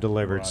under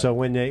delivered. Right. So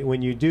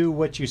when you do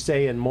what you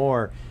say and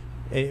more,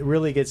 it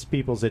really gets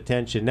people's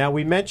attention. Now,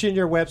 we mentioned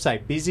your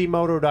website,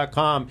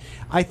 bzmoto.com.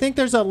 I think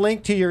there's a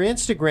link to your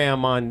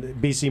Instagram on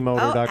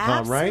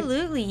bzmoto.com, right?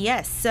 Absolutely,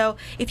 yes. So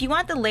if you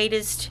want the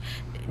latest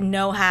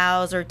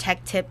know-hows or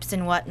tech tips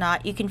and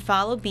whatnot, you can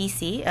follow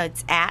BC.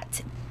 It's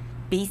at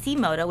BC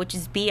Moto, which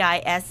is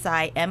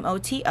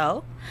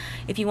BISIMOTO.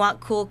 If you want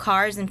cool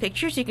cars and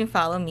pictures, you can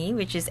follow me,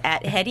 which is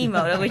at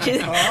Hedimoto, which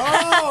is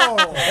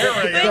HEDIMOTO.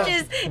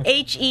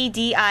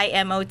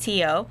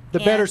 The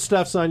better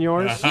stuff's on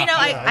yours. You know,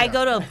 I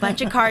go to a bunch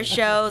of car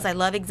shows. I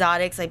love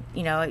exotics. I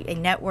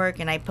network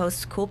and I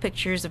post cool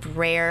pictures of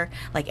rare,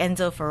 like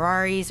Enzo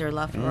Ferraris or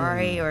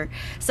LaFerrari or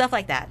stuff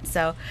like that.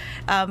 So,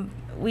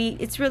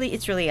 it's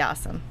really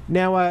awesome.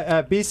 Now,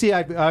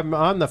 BC, I'm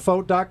on the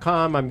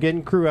Fote.com. I'm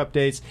getting crew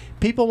updates.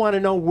 People want to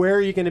know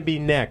where you're going to be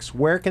next.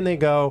 Where can they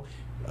go?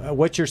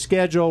 What's your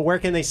schedule? Where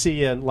can they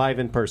see you live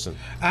in person?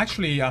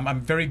 Actually,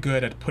 I'm very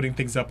good at putting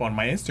things up on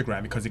my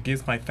Instagram because it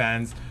gives my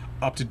fans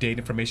up-to-date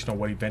information on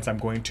what events I'm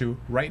going to.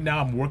 Right now,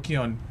 I'm working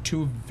on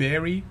 2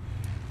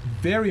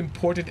 very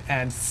important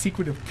and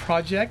secretive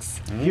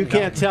projects. You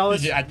can't tell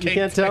us? You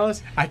can't tell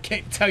us? I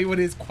can't tell you what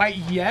it is quite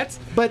yet.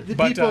 But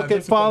people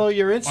can follow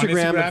your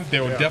Instagram. On Instagram, they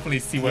will definitely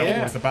see what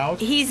it's about.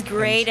 He's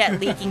great at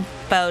leaking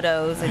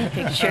photos and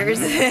pictures.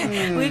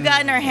 We've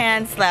gotten our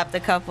hands slapped a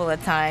couple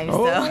of times.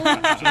 So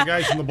the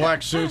guys in the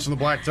black suits and the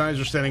black ties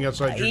are standing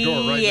outside your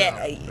door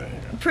right now.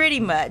 Pretty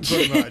much.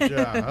 Pretty much,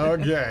 yeah.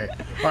 Okay.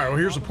 All right, well,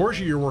 here's a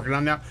Porsche you're working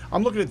on now.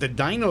 I'm looking at the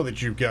dyno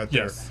that you've got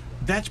there. Yes.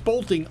 That's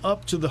bolting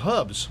up to the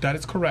hubs. That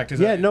is correct.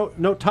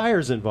 No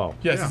tires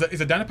involved. Yes,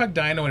 it's a Dynapack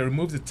dyno, and it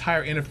removes the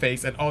tire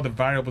interface and all the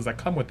variables that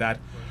come with that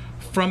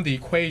from the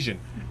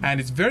equation. And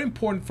it's very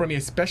important for me,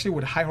 especially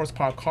with high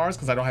horsepower cars,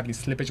 because I don't have any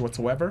slippage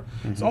whatsoever.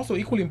 It's also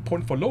equally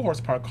important for low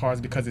horsepower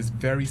cars because it's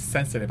very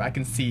sensitive. I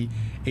can see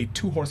a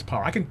 2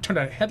 horsepower. I can turn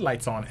the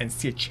headlights on and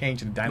see a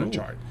change in the dyno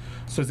chart.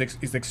 So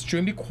it's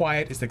extremely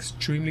quiet, it's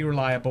extremely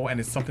reliable, and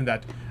it's something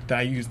that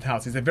I use in the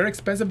house. It's a very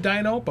expensive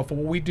dyno, but for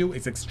what we do,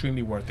 it's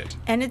extremely worth it.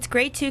 And it's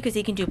great too because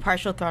you can do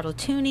partial throttle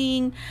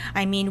tuning.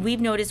 I mean, we've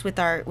noticed with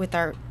our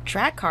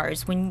track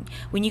cars, when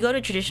you go to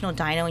a traditional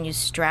dyno and you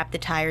strap the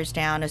tires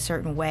down a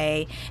certain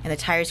way, and the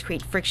tires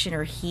create friction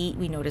or heat,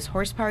 we notice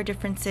horsepower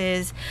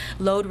differences.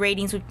 Load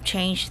ratings would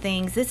change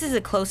things. This is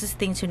the closest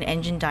thing to an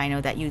engine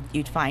dyno that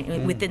you'd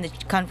find within the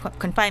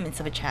confinements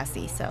of a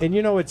chassis. So. And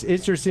you know, it's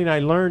interesting. I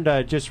learned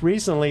just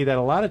recently that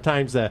a lot of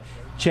times the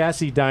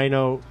chassis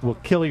dyno will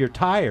kill your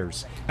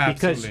tires.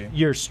 Absolutely. Because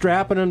you're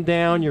strapping them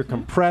down, you're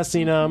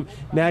compressing them,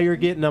 now you're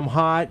getting them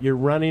hot, you're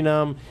running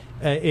them,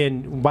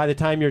 and by the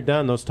time you're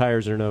done, those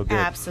tires are no good.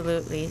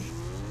 Absolutely.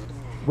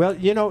 Well,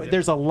 you know,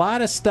 there's a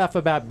lot of stuff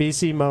about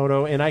BC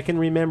Moto, and I can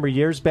remember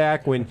years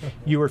back when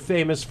you were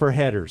famous for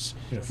headers.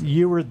 Yes.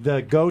 You were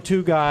the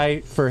go-to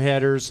guy for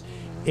headers,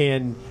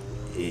 and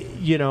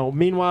you know,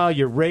 meanwhile,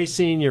 you're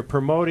racing, you're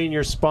promoting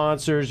your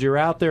sponsors, you're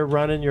out there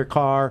running your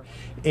car,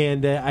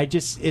 and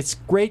it's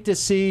great to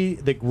see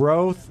the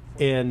growth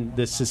and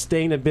the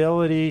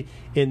sustainability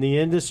in the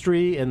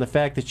industry, and the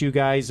fact that you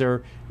guys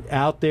are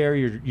out there,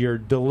 you're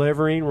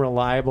delivering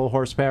reliable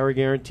horsepower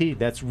guaranteed.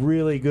 That's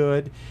really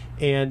good,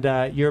 and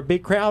you're a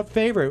big crowd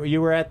favorite. You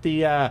were at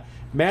the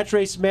Match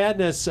Race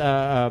Madness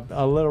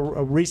a little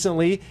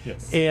recently,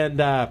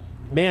 and.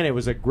 Man, it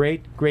was a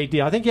great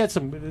deal. I think you had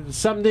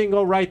something didn't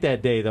go right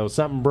that day, though.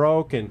 Something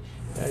broke, and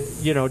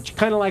you know,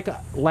 kind of like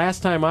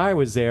last time I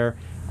was there,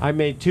 I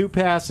made 2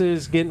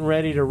 passes, getting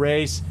ready to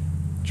race.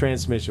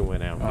 Transmission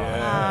went out.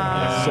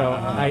 So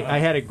I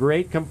had a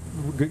great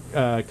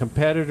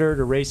competitor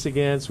to race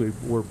against. We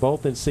were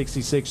both in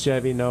 66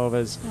 Chevy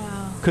Novas.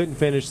 Couldn't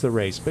finish the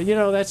race. But, you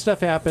know, that stuff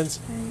happens.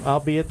 I'll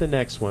be at the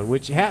next one,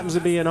 which happens to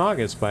be in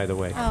August, by the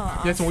way.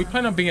 Yes, and we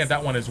plan on being at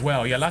that one as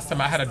well. Yeah, last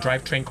time I had a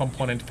drivetrain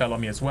component fell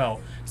on me as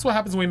well. That's what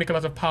happens when we make a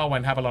lot of power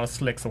and have a lot of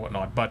slicks and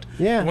whatnot. But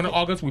when in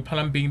August, we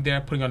plan on being there,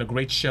 putting on a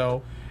great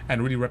show,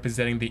 and really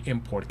representing the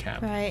import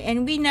camp. Right,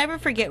 and we never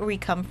forget where we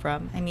come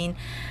from. I mean,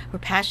 we're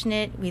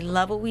passionate, we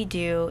love what we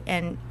do,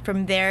 and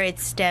from there it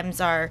stems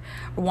our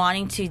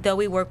wanting to, though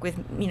we work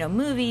with, you know,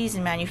 movies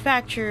and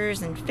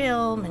manufacturers and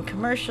film and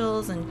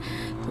commercials and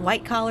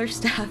white collar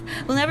stuff,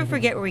 we'll never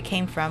forget where we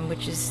came from,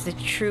 which is the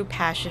true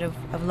passion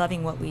of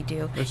loving what we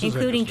do,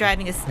 including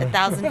driving a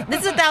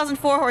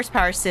 1,004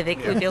 horsepower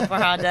Civic we built for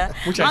Honda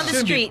on the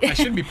street. I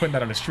shouldn't be putting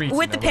that on the street.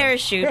 With the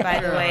parachute,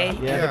 by the way.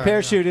 Yeah, the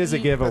parachute is a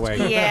giveaway.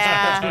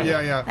 Yeah.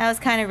 Yeah. That was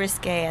kind of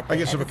risque at the I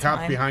guess if a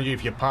cop's time. behind you,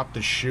 if you pop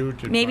the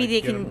chute, maybe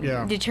they can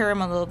deter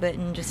him a little bit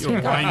and just you'll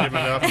blind him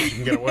enough that you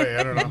can get away.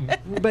 I don't know.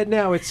 But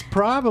now it's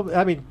probably,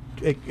 I mean,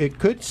 it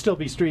could still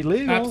be street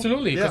legal.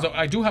 Absolutely, because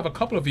I do have a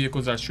couple of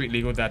vehicles that are street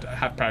legal that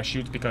have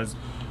parachutes, because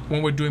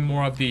when we're doing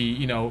more of the,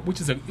 you know, which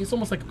is it's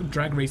almost like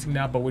drag racing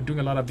now, but we're doing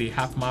a lot of the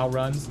half-mile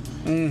runs.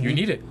 You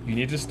need it. You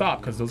need to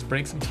stop, because those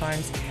brakes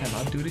sometimes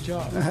cannot do the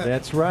job.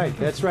 That's right.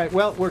 That's right.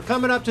 Well, we're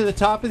coming up to the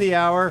top of the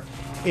hour,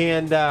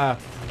 and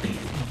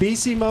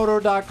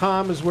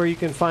BCMoto.com is where you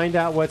can find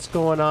out what's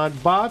going on.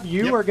 Bob,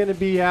 you are going to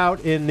be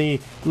out in the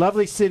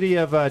lovely city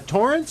of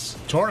Torrance.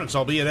 Torrance.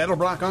 I'll be at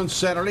Edelbrock on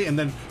Saturday, and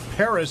then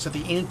Paris at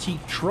the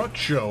Antique Truck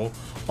Show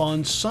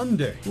on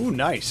Sunday. Ooh,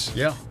 nice.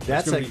 Yeah.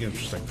 That's going to be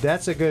interesting.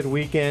 That's a good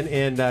weekend.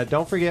 And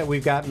don't forget,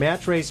 we've got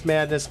Match Race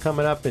Madness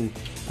coming up in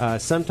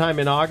sometime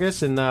in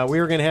August. And we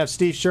were going to have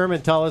Steve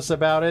Sherman tell us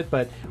about it,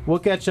 but we'll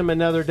catch him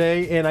another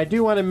day. And I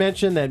do want to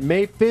mention that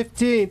May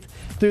 15th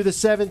through the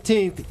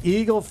 17th,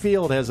 Eagle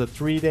Field has a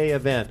 3-day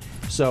event.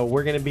 So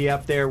we're going to be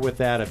up there with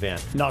that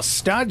event.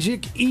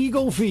 Nostalgic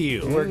Eagle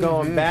Field. We're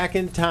going back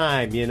in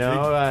time, you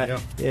know.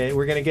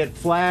 We're going to get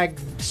flag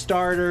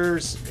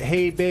starters,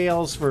 hay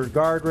bales for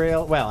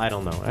guardrail. Well, I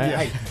don't know.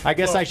 I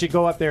guess I should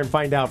go up there and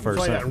find out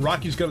first.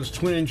 Rocky's got his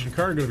twin-engine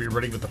car going to be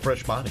ready with the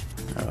fresh body.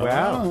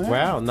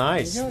 Wow,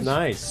 nice.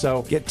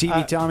 So get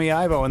TV Tommy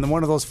Ivo in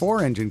one of those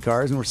 4-engine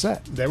cars, and we're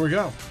set. There we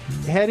go.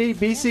 Hetty,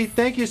 BC,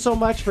 thank you so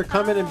much for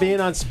coming and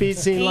being on Speed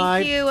Scene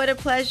Live. Thank you. What a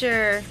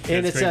pleasure.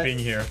 And it's great being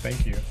here.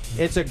 Thank you.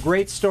 It's a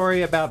great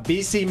story about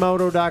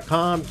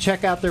bcmoto.com.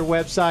 Check out their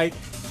website.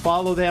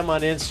 Follow them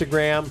on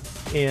Instagram.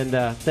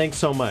 And thanks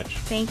so much.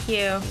 Thank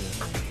you.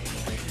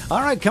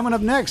 All right, coming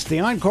up next, the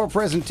encore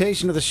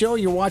presentation of the show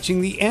you're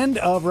watching the end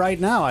of right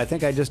now. I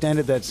think I just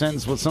ended that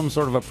sentence with some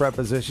sort of a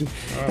preposition.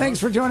 Thanks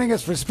for joining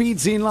us for Speed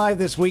Scene Live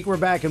this week. We're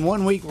back in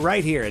 1 week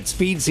right here at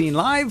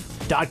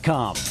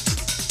SpeedSceneLive.com.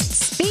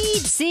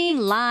 Speed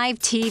Scene Live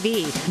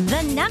TV,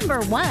 the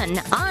 #1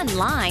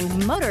 online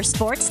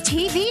motorsports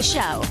TV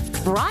show.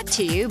 Brought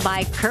to you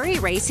by Curry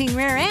Racing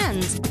Rear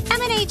Ends,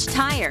 M&H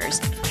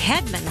Tires,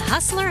 Hedman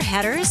Hustler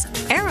Headers,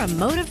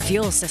 Aeromotive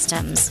Fuel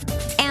Systems,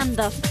 and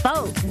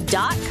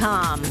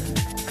thefolk.com.